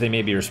believes they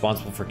may be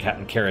responsible for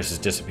Captain Karras'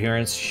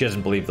 disappearance. She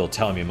doesn't believe they'll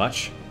tell me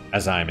much,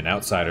 as I am an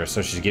outsider,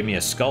 so she's given me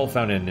a skull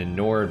found in a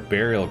Nord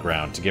burial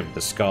ground to give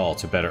the skull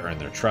to better earn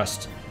their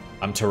trust.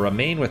 I'm to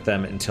remain with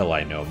them until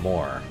I know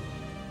more.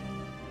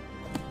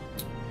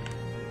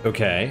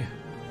 Okay.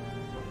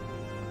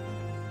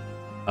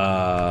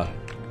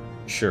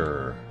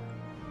 Sure.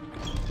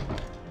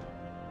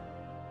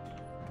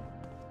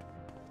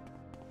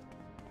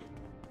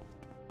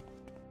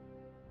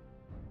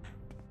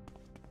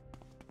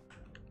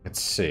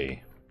 Let's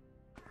see.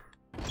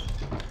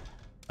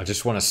 I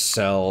just want to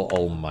sell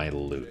all my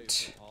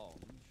loot.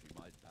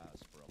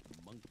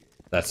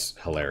 That's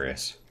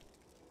hilarious.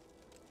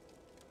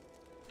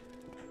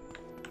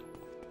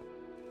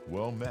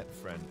 Well met,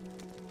 friend.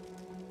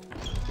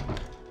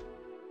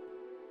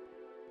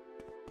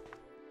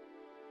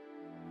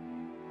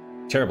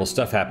 Terrible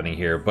stuff happening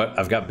here, but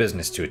I've got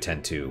business to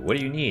attend to. What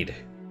do you need?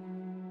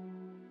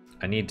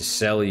 I need to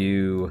sell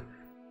you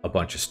a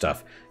bunch of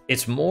stuff.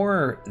 It's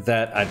more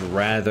that I'd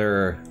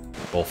rather...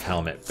 Wolf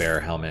helmet, bear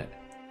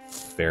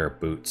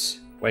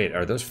boots. Wait,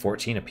 are those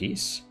 14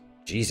 apiece?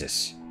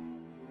 Jesus.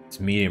 It's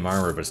medium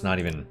armor, but it's not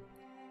even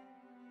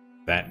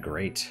that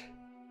great.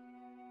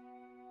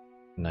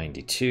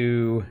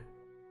 92.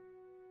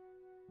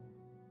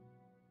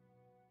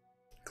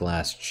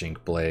 Glass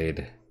chink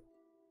blade.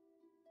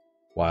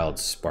 Wild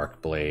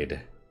spark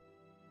blade.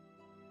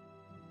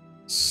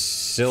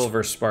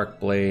 Silver spark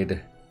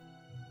blade.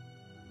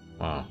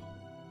 Wow.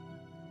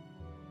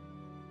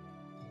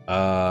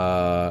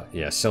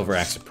 Yeah, silver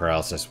axe of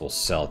paralysis, we'll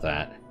sell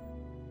that.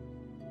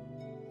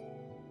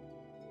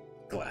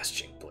 Glass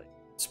chink blade,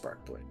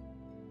 spark blade.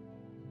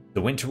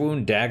 The winter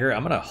wound dagger,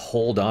 I'm gonna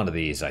hold on to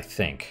these, I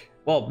think.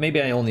 Well,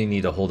 maybe I only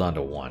need to hold on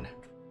to one.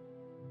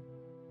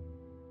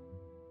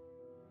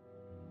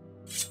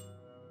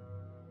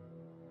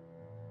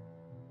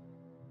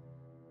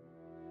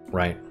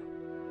 Right.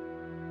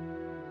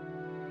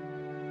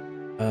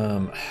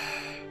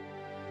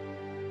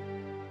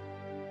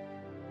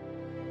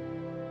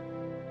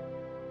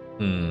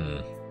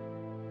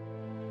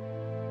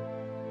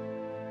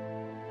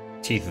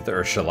 Teeth of the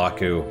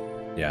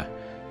Urshilaku. Yeah.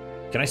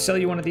 Can I sell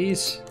you one of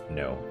these?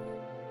 No.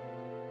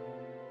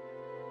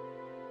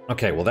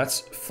 Okay, well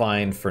that's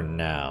fine for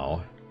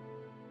now.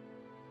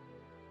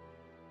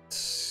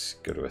 Let's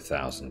go to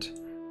 1,000.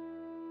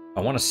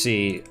 I want to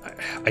see...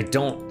 I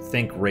don't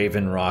think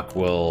Raven Rock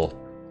will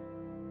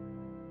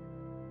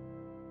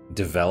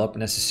develop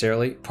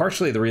necessarily.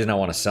 Partially the reason I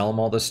want to sell them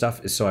all this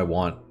stuff is so I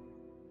want...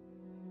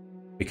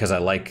 Because I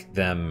like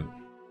them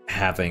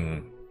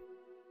having...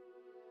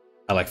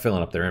 I like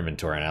filling up their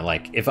inventory, and I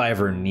like... If I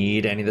ever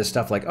need any of this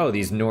stuff, like, oh,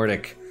 these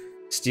Nordic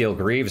steel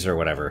greaves or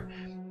whatever,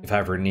 if I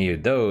ever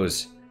needed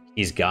those,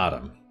 he's got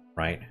them,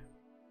 right?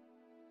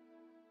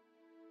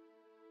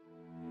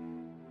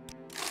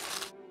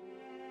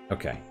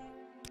 Okay.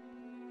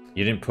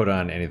 You didn't put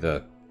on any of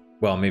the...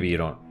 Well, maybe you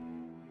don't...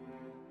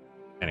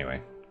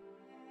 Anyway.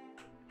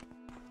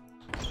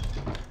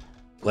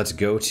 Let's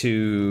go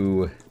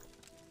to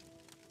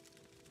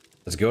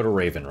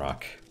Raven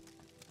Rock.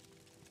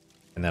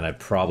 And then I'd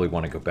probably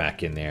want to go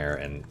back in there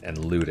and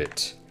loot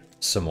it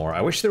some more.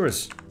 I wish there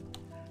was...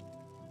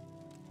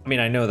 I mean,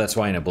 I know that's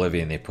why in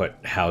Oblivion they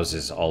put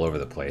houses all over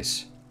the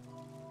place.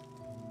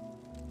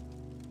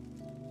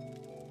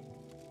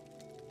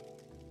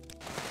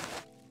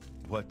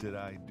 What did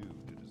I do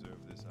to deserve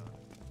this honor?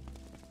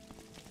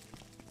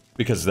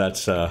 Because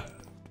that's, I'm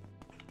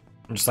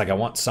just like, I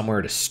want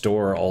somewhere to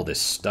store all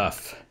this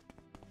stuff.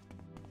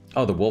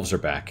 Oh, the wolves are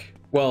back.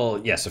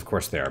 Well, yes, of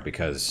course they are,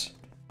 because...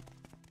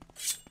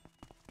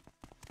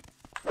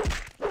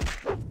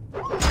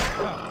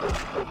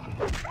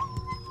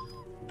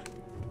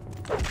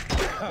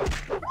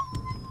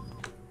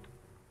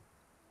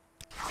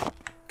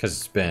 Because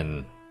it's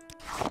been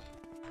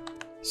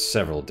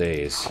several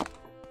days.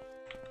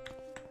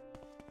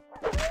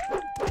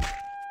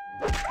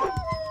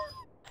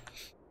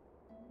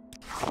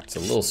 It's a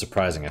little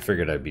surprising. I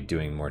figured I'd be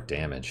doing more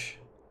damage.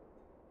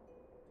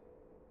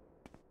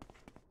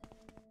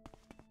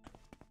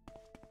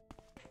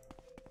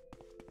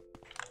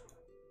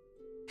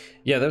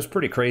 Yeah, that was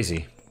pretty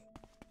crazy.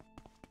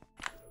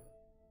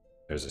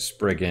 There's a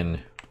Spriggan.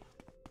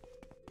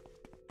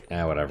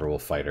 Ah, whatever, we'll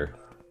fight her.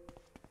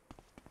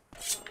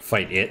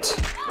 Fight it.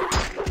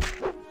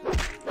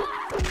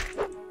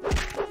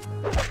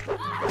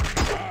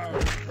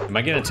 Am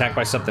I getting attacked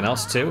by something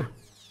else too?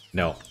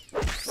 No.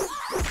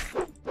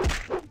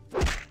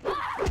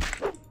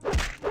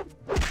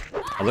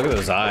 Oh, look at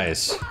those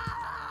eyes.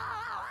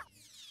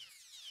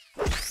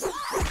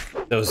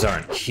 Those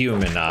aren't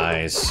human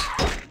eyes.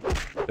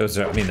 Those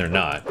are, I mean, they're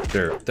not.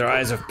 They're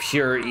eyes of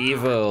pure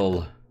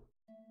evil.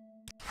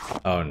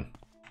 Oh.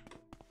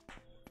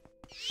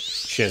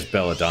 She has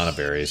belladonna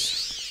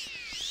berries.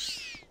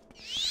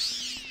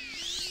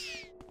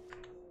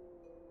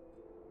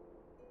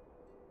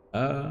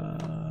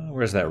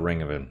 Where's that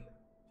ring of him?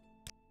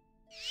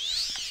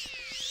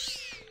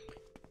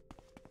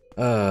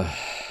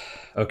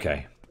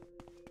 Okay.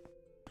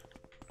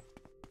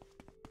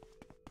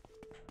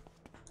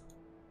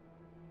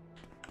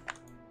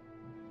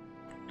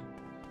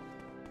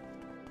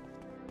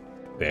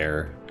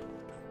 Bear.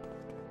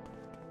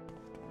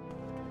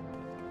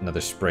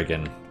 Another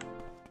Spriggan.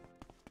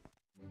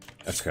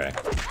 Okay.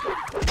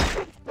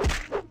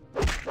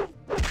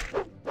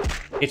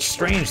 It's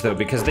strange though,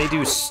 because they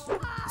do...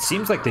 It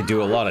seems like they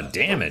do a lot of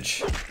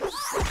damage.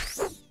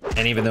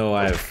 And even though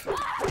I've...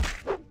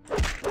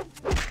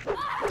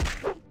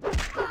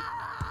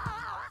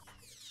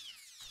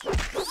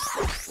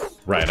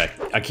 Right,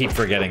 I keep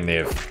forgetting they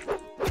have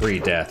 3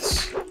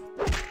 deaths.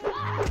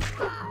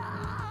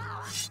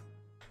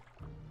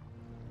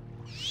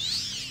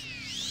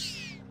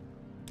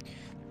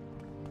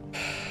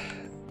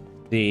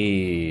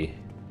 The...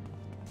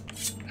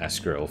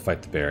 Asker will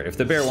fight the bear. If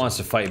the bear wants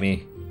to fight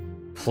me,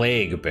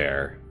 Plague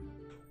Bear.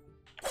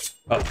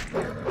 Oh.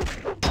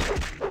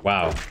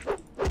 Wow.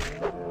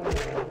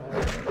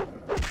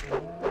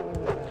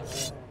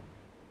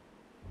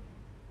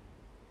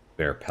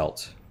 Bear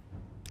pelt.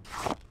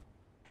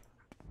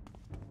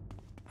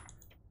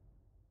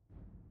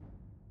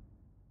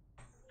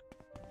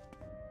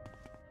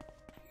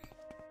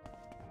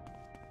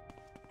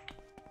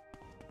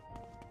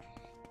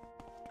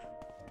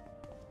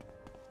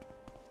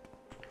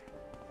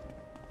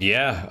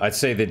 Yeah, I'd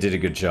say they did a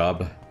good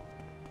job.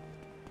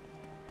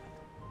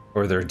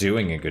 Or they're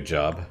doing a good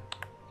job.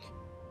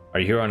 Are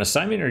you here on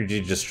assignment, or did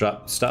you just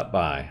stop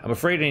by? I'm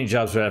afraid any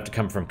jobs would have to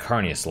come from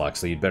Carnius,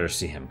 Loxley. You'd better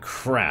see him.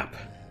 Crap.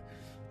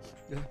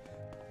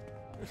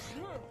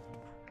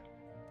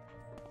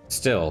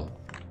 Still,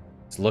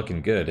 it's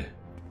looking good.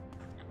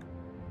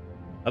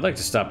 I'd like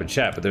to stop and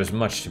chat, but there's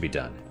much to be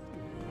done.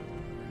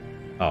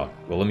 Oh,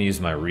 well, let me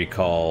use my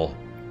recall.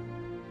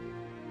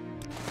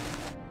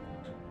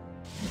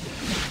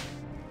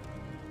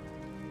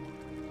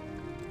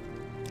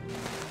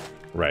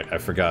 Right, I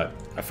forgot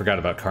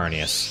about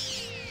Carnius.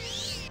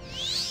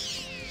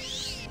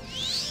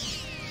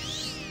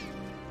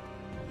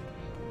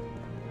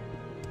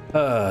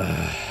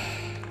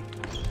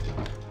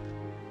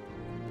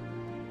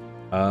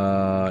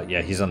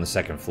 Yeah, he's on the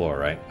 2nd floor,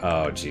 right?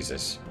 Oh,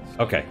 Jesus.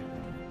 Okay.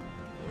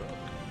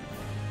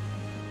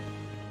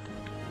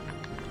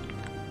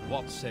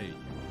 What say you?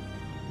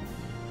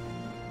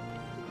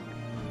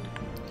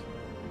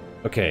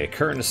 Okay,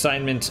 current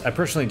assignment. I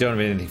personally don't have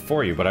anything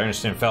for you, but I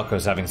understand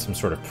Falco's having some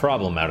sort of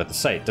problem out at the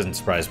site. Doesn't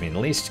surprise me in the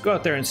least. Go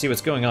out there and see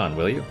what's going on,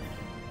 will you?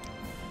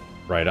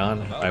 Right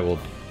on. I will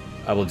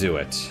do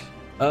it.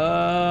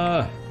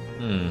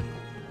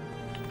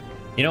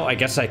 You know, I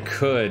guess I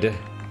could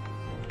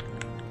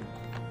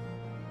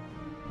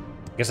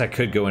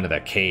go into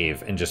that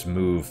cave and just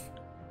move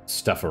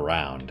stuff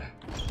around.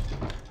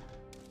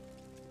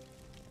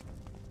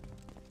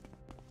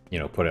 You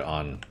know, put it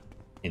on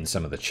in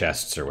some of the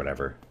chests or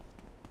whatever.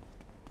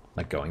 Am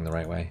I going the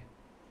right way?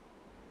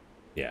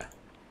 Yeah.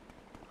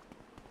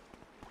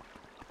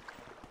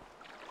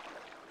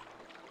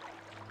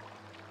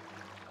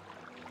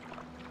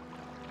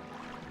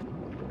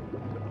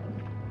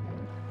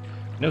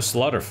 No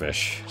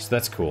slaughterfish, so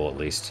that's cool at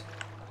least.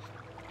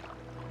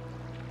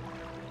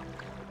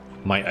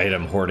 My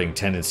item hoarding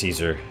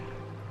tendencies are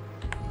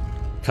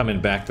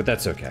coming back, but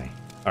that's okay.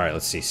 Alright,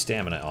 let's see.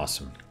 Stamina,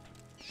 awesome.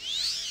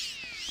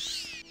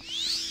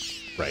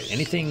 Right,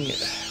 anything...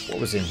 What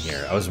was in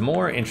here? I was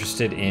more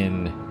interested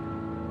in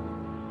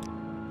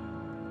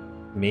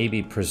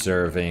maybe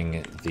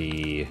preserving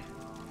the...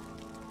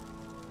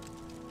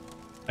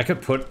 I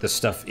could put the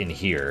stuff in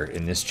here,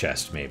 in this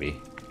chest, maybe.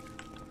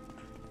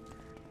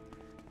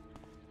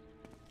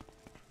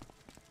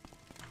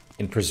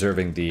 In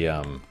preserving the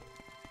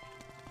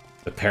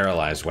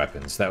paralyzed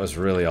weapons. That was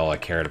really all I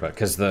cared about,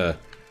 because the,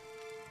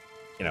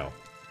 you know,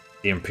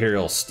 the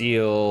Imperial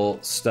Steel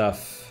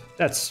stuff,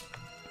 that's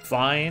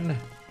fine.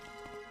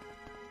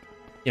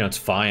 You know, it's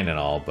fine and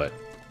all, but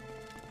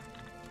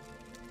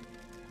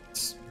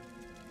it's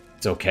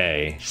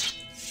okay.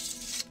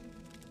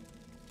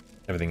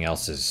 Everything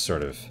else is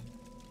sort of,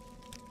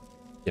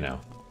 you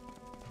know.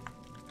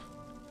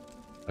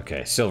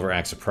 Okay, Silver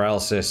Axe of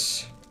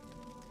Paralysis,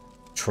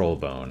 Troll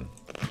Bone.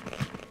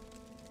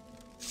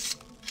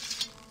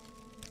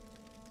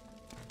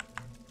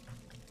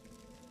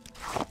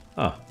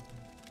 Oh,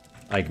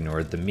 I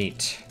ignored the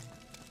meat.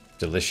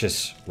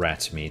 Delicious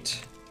rat's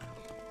meat.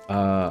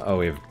 Oh,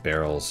 we have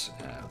barrels.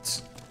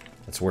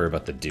 Let's worry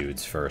about the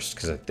dudes first,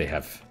 because they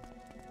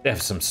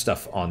have some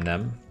stuff on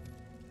them.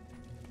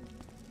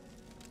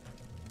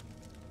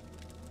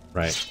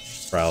 Right,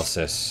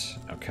 paralysis.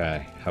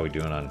 Okay, how we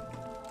doing on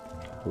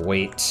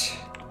weight?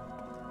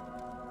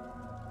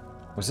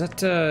 Was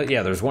that,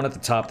 yeah, there's one at the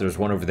top, there's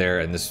one over there,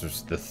 and this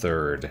was the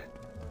third.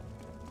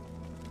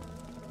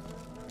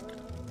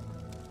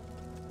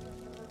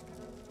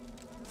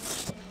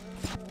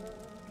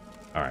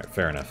 Alright,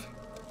 fair enough.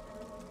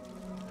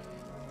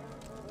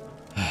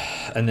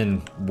 And then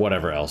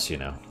whatever else, you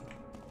know.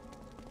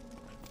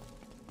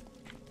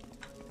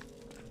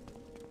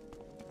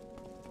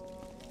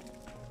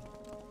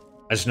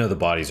 I just know the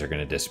bodies are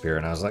going to disappear,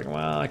 and I was like,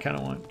 well, I kind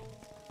of want...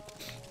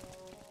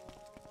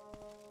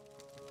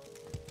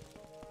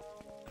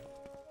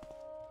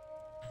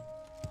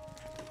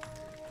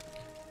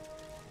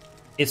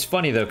 It's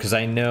funny, though, because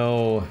I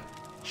know...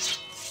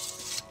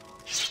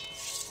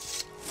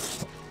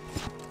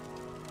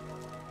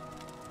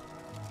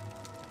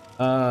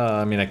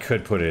 I mean, I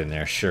could put it in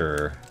there,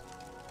 sure.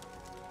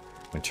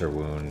 Winter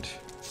Wound.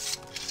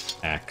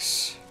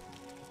 Axe.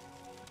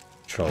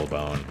 Troll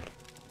Bone.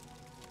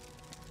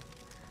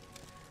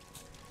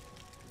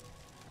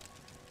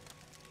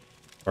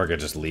 Or I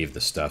could just leave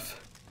the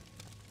stuff.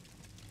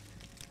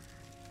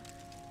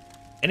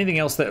 Anything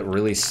else that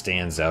really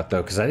stands out,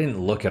 though? Because I didn't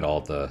look at all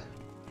the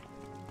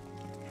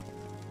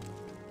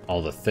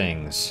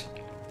things.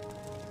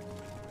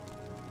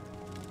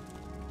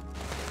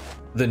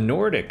 The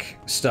Nordic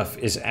stuff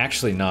is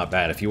actually not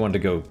bad if you want to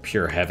go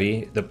pure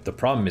heavy. The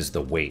problem is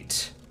the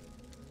weight.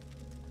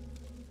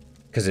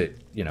 Because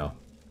it, you know,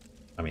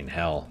 I mean,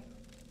 hell.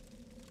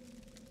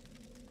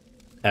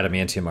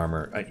 Adamantium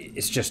armor,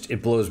 it's just,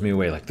 it blows me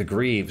away. Like the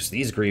greaves,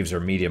 these greaves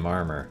are medium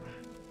armor.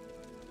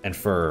 And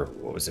for,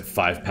 what was it,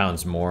 5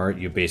 pounds more,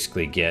 you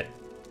basically get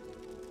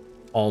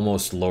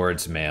almost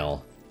Lord's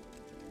Mail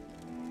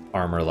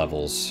armor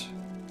levels.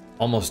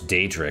 Almost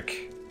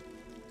Daedric.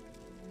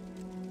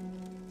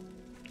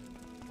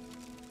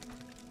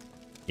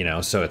 You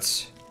know, so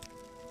it's...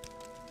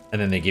 And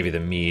then they give you the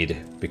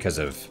mead because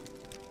of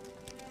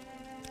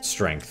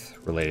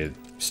strength-related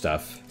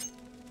stuff.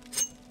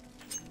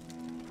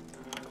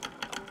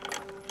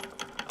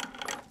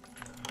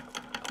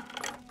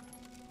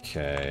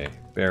 Okay,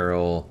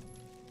 barrel.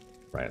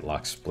 Right,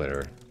 lock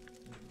splitter.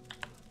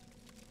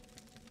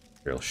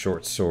 Barrel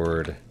short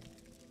sword.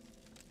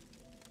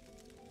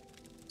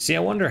 See, I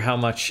wonder how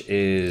much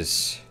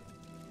is...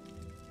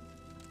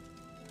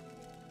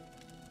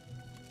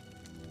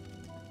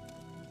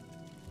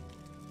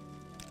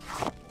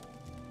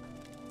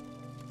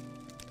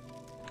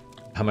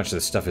 How much of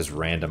this stuff is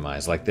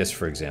randomized? Like this,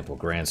 for example,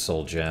 Grand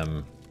Soul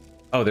Gem.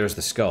 Oh, there's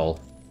the skull.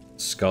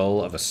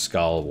 Skull of a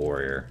Skull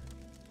Warrior.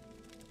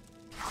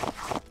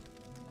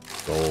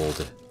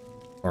 Gold.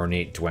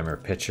 Ornate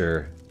Dwemer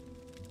Pitcher.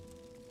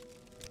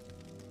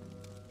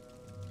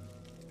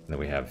 And then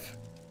we have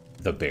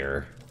the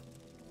bear.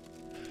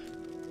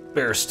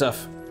 Bear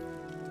stuff.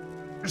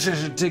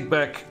 Dig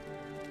back.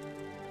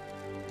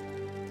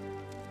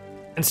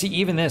 And see,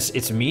 even this,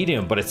 it's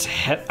medium, but it's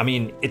I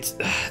mean, it's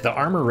the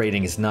armor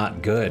rating is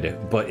not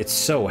good, but it's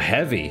so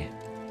heavy.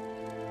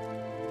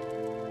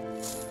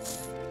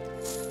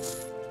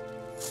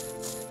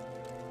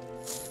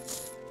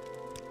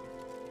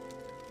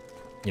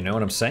 You know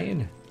what I'm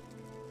saying?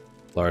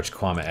 Large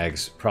Kwama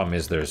eggs. Problem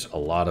is there's a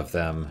lot of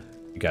them.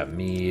 You got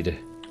mead.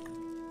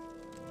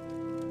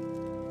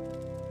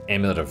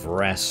 Amulet of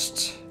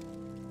Rest.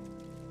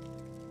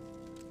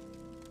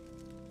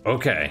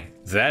 Okay,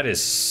 that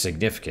is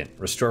significant.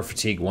 Restore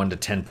fatigue 1 to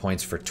 10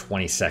 points for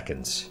 20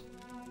 seconds.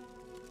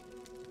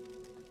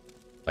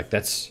 Like,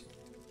 that's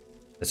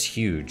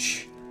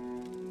huge.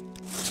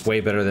 It's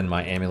way better than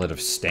my Amulet of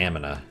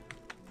Stamina.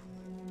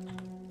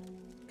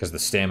 Because the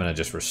stamina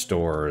just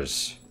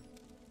restores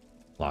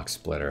lock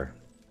splitter.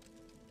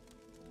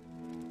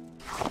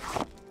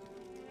 I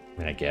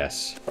mean, I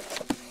guess.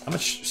 How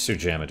much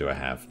Sujamma do I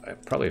have? I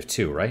probably have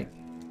 2, right?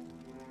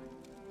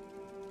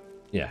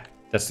 Yeah,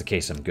 if that's the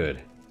case, I'm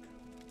good.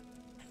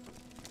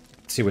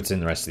 Let's see what's in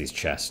the rest of these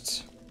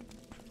chests.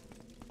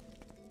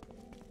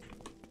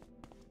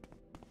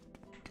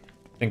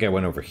 I think I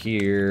went over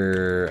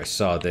here. I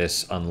saw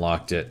this,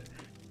 unlocked it.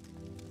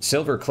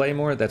 Silver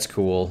Claymore, that's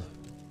cool.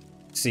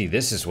 See,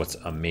 this is what's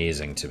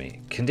amazing to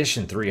me.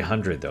 Condition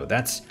 300, though,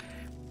 that's...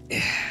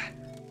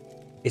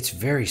 It's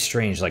very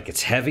strange. Like,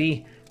 it's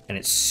heavy, and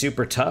it's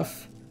super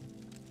tough,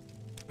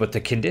 but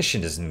the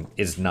condition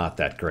is not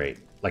that great.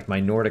 Like, my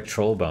Nordic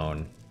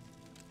Trollbone...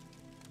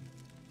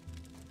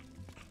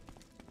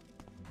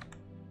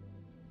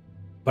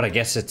 But I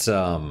guess it's,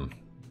 I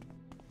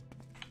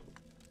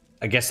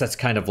guess that's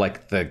kind of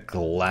like the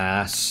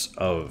glass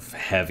of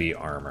heavy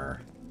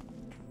armor.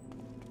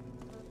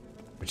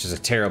 Which is a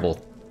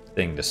terrible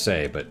thing to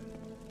say, but...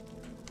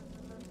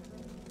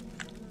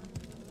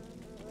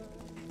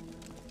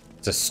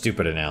 It's a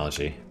stupid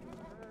analogy.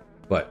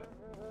 But,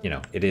 you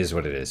know, it is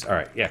what it is.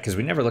 Alright, yeah, because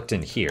we never looked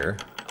in here.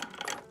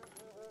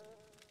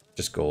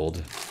 Just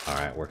gold.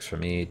 Alright, works for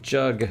me.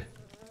 Jug.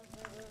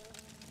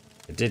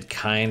 I did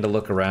kind of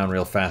look around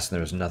real fast and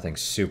there was nothing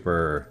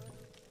super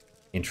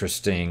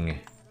interesting.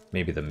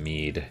 Maybe the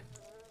mead.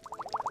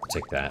 I'll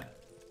take that.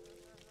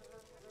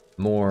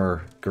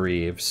 More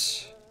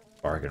greaves.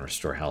 Bargain,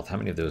 restore health. How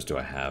many of those do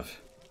I have?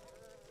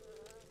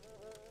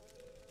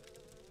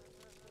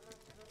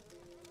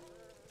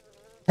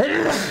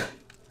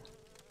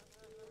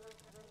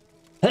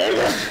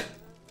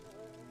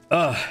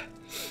 Ugh.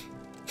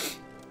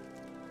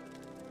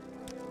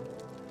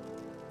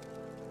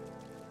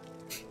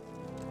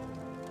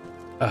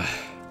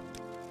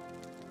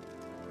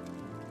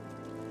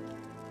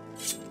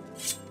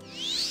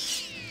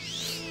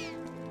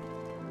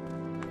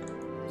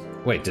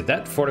 Wait, did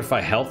that fortify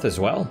health as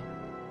well?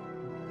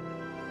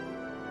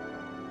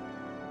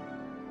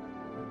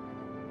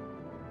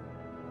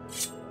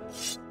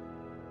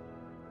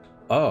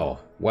 Oh,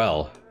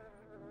 well.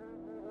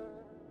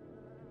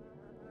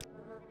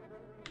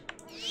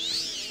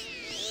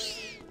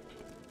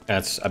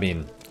 That's, I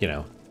mean, you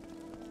know.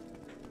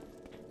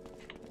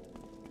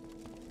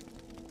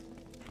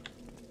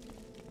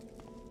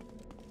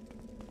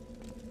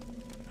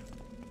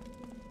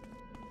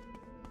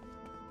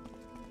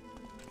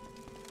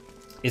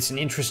 It's an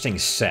interesting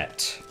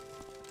set.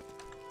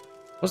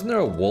 Wasn't there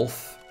a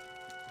wolf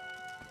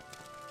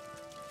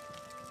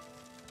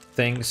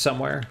thing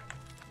somewhere?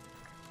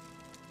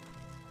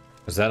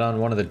 Was that on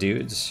one of the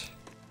dudes?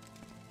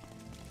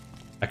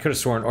 I could have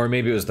sworn, or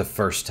maybe it was the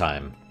first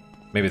time.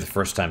 Maybe the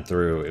first time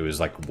through, it was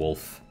like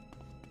wolf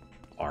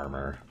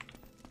armor.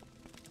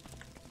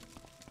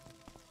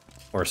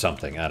 Or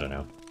something, I don't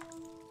know.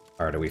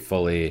 Alright, are we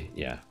fully...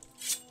 yeah.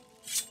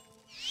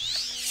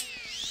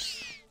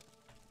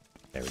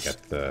 Okay, we got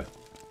the...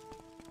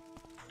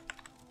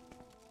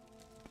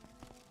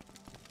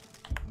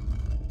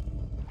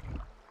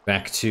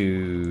 Back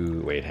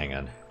to... wait, hang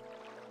on.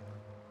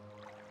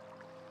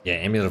 Yeah,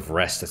 Amulet of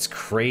Rest, that's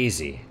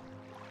crazy.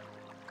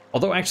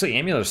 Although, actually,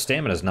 Amulet of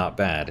Stamina is not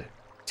bad.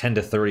 10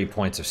 to 30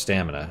 points of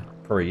stamina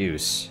per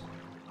use.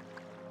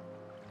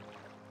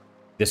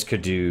 This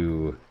could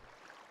do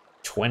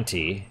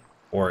 20,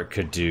 or it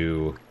could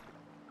do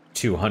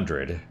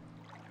 200,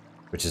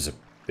 which is a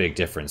big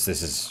difference.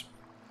 This is...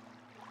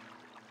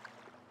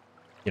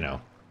 you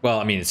know, well,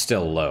 I mean, it's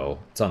still low.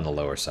 It's on the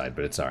lower side,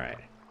 but it's alright.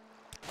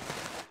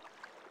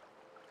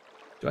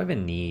 Do I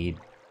even need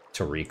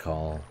to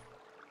recall?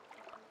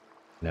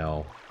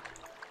 No.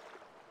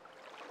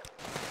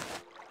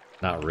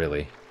 Not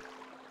really.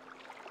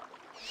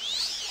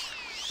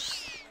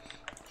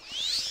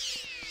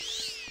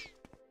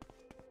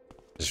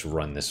 Just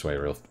run this way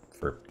real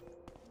for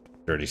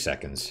 30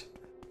 seconds.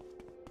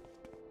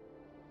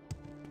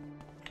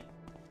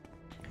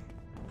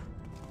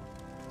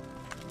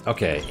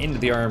 Okay, into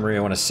the armory.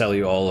 I want to sell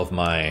you all of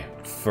my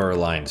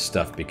fur-lined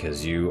stuff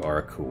because you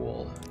are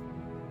cool.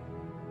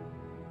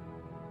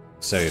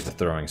 Sell you the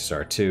throwing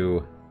star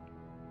too.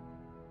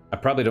 I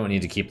probably don't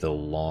need to keep the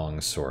long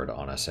sword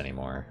on us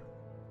anymore.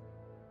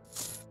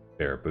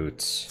 Bare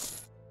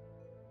boots.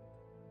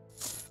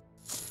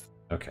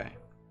 Okay.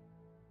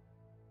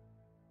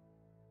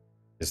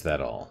 Is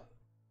that all?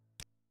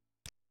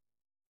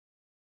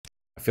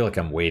 I feel like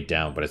I'm weighed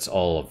down, but it's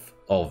all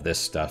of this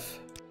stuff.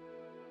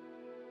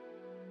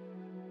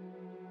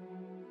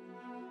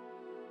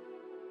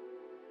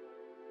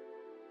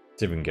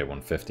 See if we can get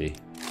 150.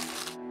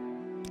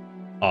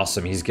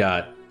 Awesome, he's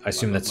got... I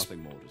assume that's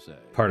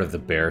part of the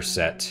bear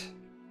set.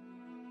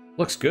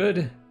 Looks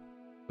good.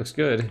 Looks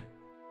good.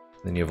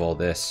 Then you have all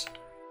this.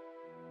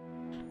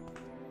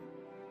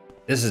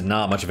 This is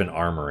not much of an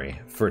armory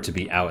for it to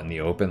be out in the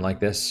open like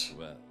this.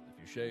 Well,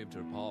 if you shaved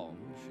her palms,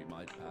 she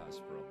might pass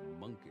for a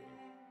monkey.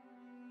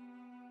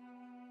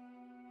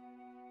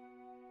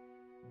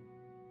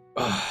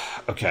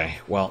 Okay,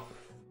 well...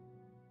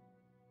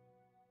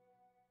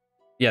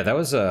 Yeah, that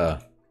was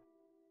a...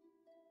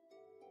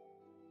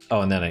 Oh,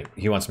 and then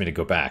he wants me to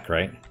go back,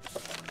 right?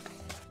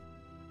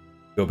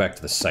 Go back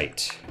to the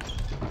site.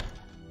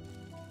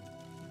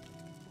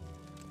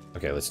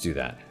 Okay, let's do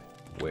that.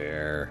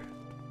 Where...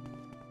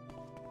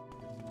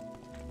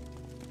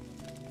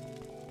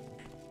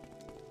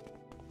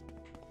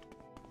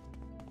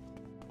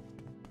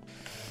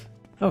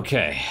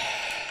 Okay.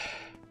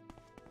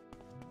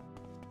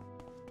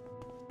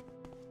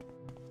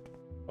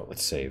 Oh,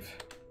 let's save.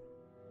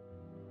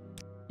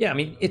 Yeah, I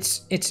mean,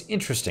 it's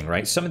interesting,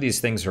 right? Some of these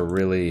things are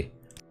really...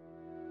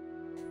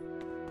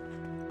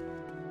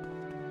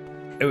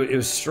 It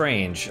was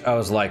strange. I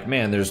was like,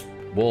 man, there's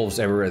wolves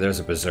everywhere. There's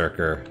a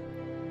berserker.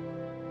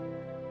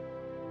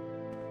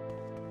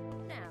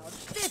 Now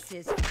this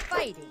is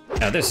fighting.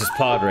 Now this is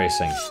pod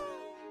racing.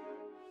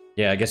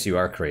 Yeah, I guess you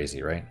are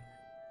crazy, right?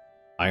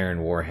 Iron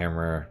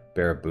Warhammer,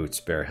 Bear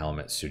Boots, Bear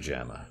Helmet,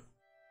 Sujamma.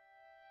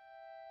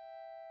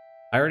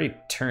 I already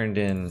turned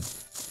in...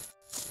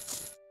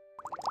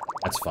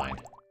 That's fine.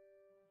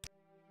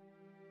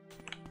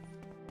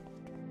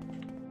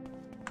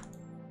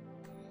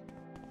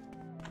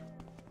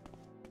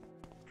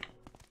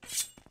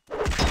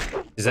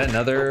 Is that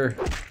another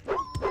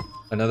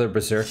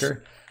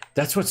berserker?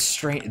 That's what's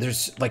strange.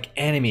 There's like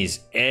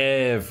enemies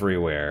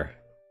everywhere.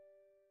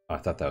 Oh, I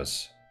thought that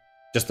was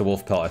just the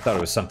wolf pelt. I thought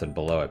it was something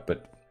below it,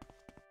 but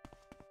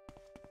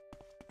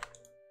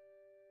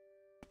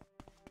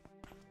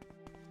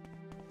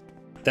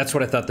that's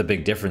what I thought the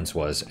big difference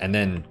was. And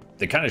then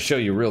they kind of show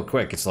you real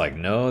quick. It's like,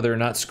 no, they're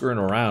not screwing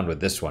around with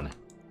this one.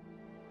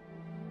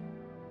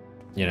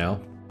 You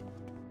know?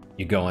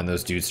 You go and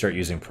those dudes start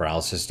using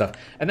paralysis stuff.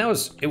 And it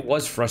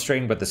was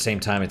frustrating, but at the same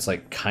time, it's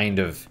like kind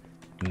of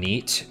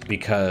neat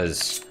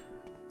because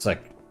it's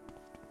like,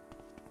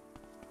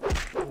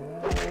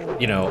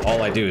 you know,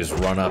 all I do is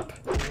run up.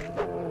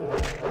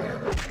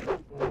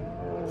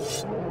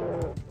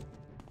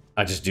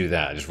 I just do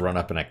that. I just run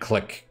up and I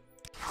click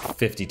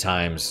 50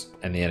 times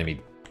and the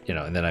enemy, you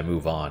know, and then I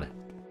move on.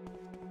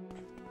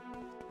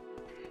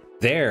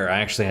 There, I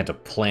actually had to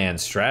plan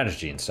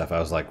strategy and stuff. I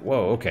was like,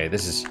 whoa, okay,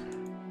 this is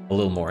a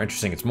little more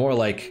interesting. It's more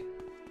like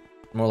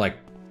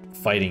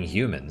fighting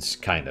humans,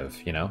 kind of,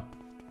 you know?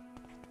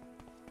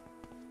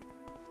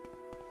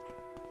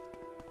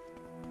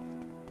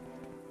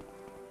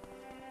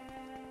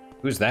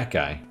 Who's that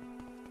guy?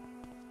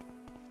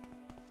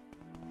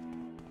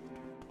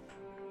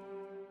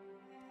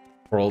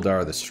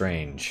 Hroldar the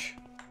Strange.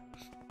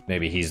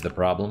 Maybe he's the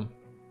problem?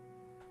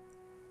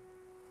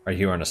 Are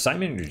you on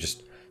assignment or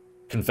just...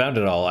 Confound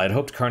it all, I'd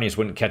hoped Carnius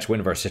wouldn't catch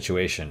wind of our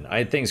situation. I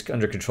had things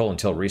under control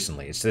until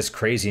recently. It's this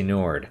crazy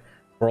Nord,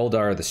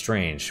 Hroldar the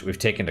Strange, we've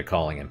taken to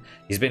calling him.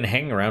 He's been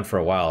hanging around for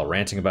a while,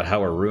 ranting about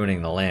how we're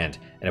ruining the land,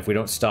 and if we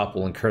don't stop,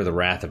 we'll incur the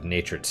wrath of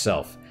nature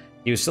itself.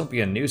 He was simply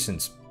a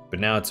nuisance,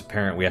 but now it's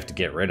apparent we have to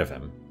get rid of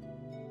him.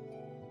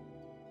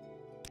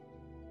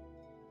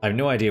 I have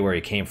no idea where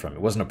he came from.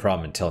 It wasn't a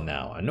problem until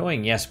now.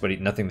 Annoying, yes, but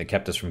nothing that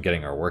kept us from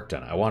getting our work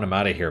done. I want him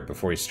out of here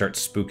before he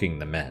starts spooking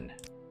the men.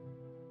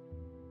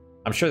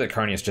 I'm sure that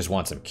Carnius just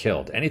wants him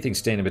killed. Anything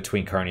standing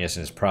between Carnius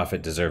and his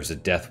prophet deserves a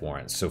death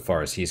warrant, so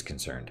far as he's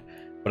concerned.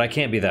 But I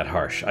can't be that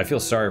harsh. I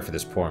feel sorry for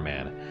this poor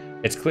man.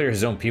 It's clear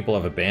his own people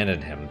have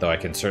abandoned him, though I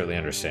can certainly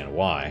understand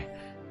why.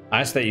 I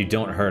ask that you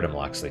don't hurt him,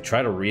 Loxley.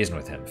 Try to reason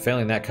with him.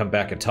 Failing that, come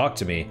back and talk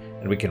to me,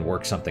 and we can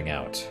work something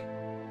out.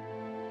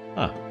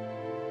 Huh.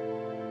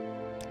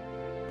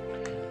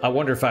 I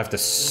wonder if I have to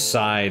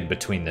side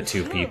between the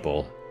two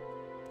people.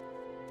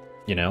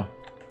 You know?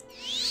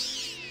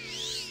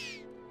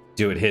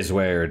 Do it his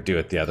way or do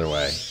it the other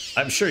way.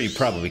 I'm sure you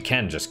probably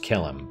can just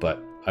kill him,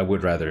 but I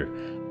would rather...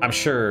 I'm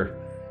sure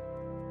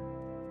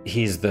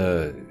he's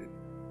the...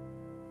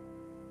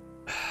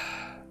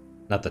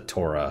 Not the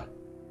Torah.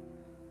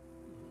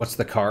 What's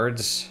the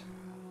cards?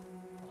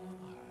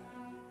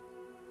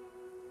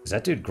 Is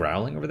that dude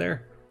growling over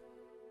there?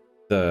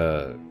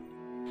 The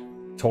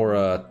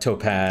Torah,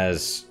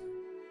 Topaz...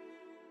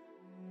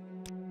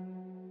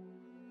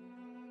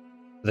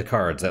 The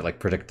cards that, like,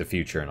 predict the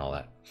future and all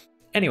that.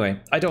 Anyway,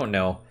 I don't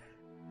know,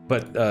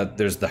 but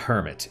there's the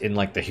hermit in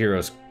like the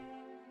hero's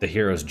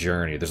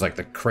journey. There's like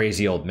the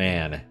crazy old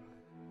man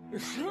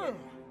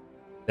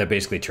that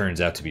basically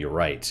turns out to be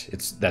right.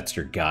 That's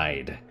your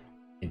guide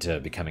into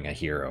becoming a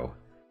hero,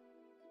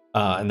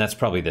 and that's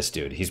probably this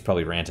dude. He's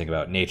probably ranting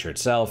about nature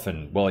itself,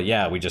 and well,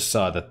 yeah, we just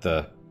saw that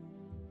the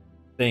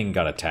thing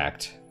got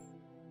attacked.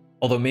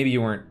 Although maybe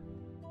you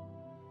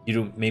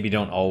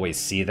don't always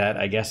see that.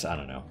 I guess I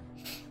don't know.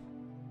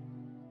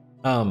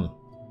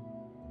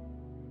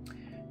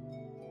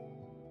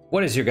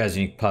 What is your guys'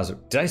 unique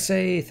positive? Did I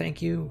say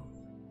thank you?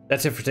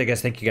 That's it for today,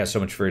 guys. Thank you guys so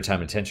much for your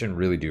time and attention.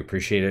 Really do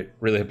appreciate it.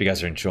 Really hope you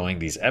guys are enjoying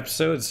these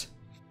episodes.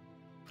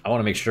 I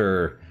want to make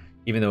sure,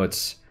 even though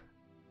it's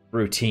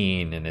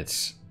routine and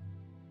it's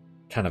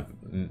kind of,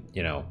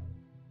 you know,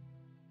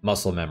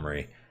 muscle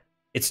memory,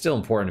 it's still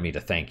important to me to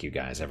thank you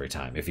guys every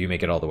time. If you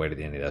make it all the way to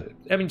the end of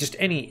that, I mean, just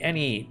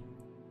any,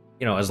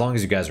 you know, as long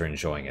as you guys are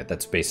enjoying it,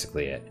 that's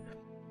basically it.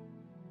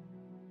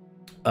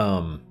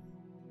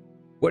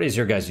 What is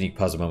your guys' unique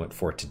puzzle moment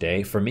for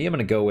today? For me, I'm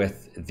going to go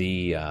with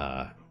the...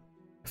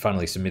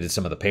 finally submitted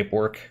some of the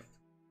paperwork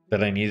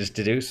that I needed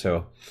to do,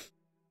 so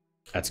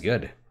that's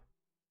good.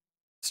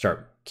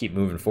 Keep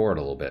moving forward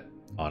a little bit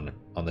on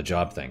the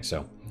job thing.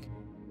 So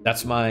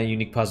that's my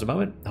unique puzzle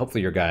moment.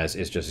 Hopefully your guys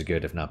is just as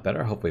good, if not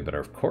better. Hopefully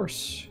better, of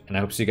course. And I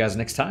hope to see you guys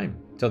next time.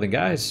 Till then,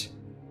 guys,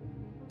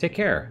 take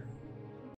care.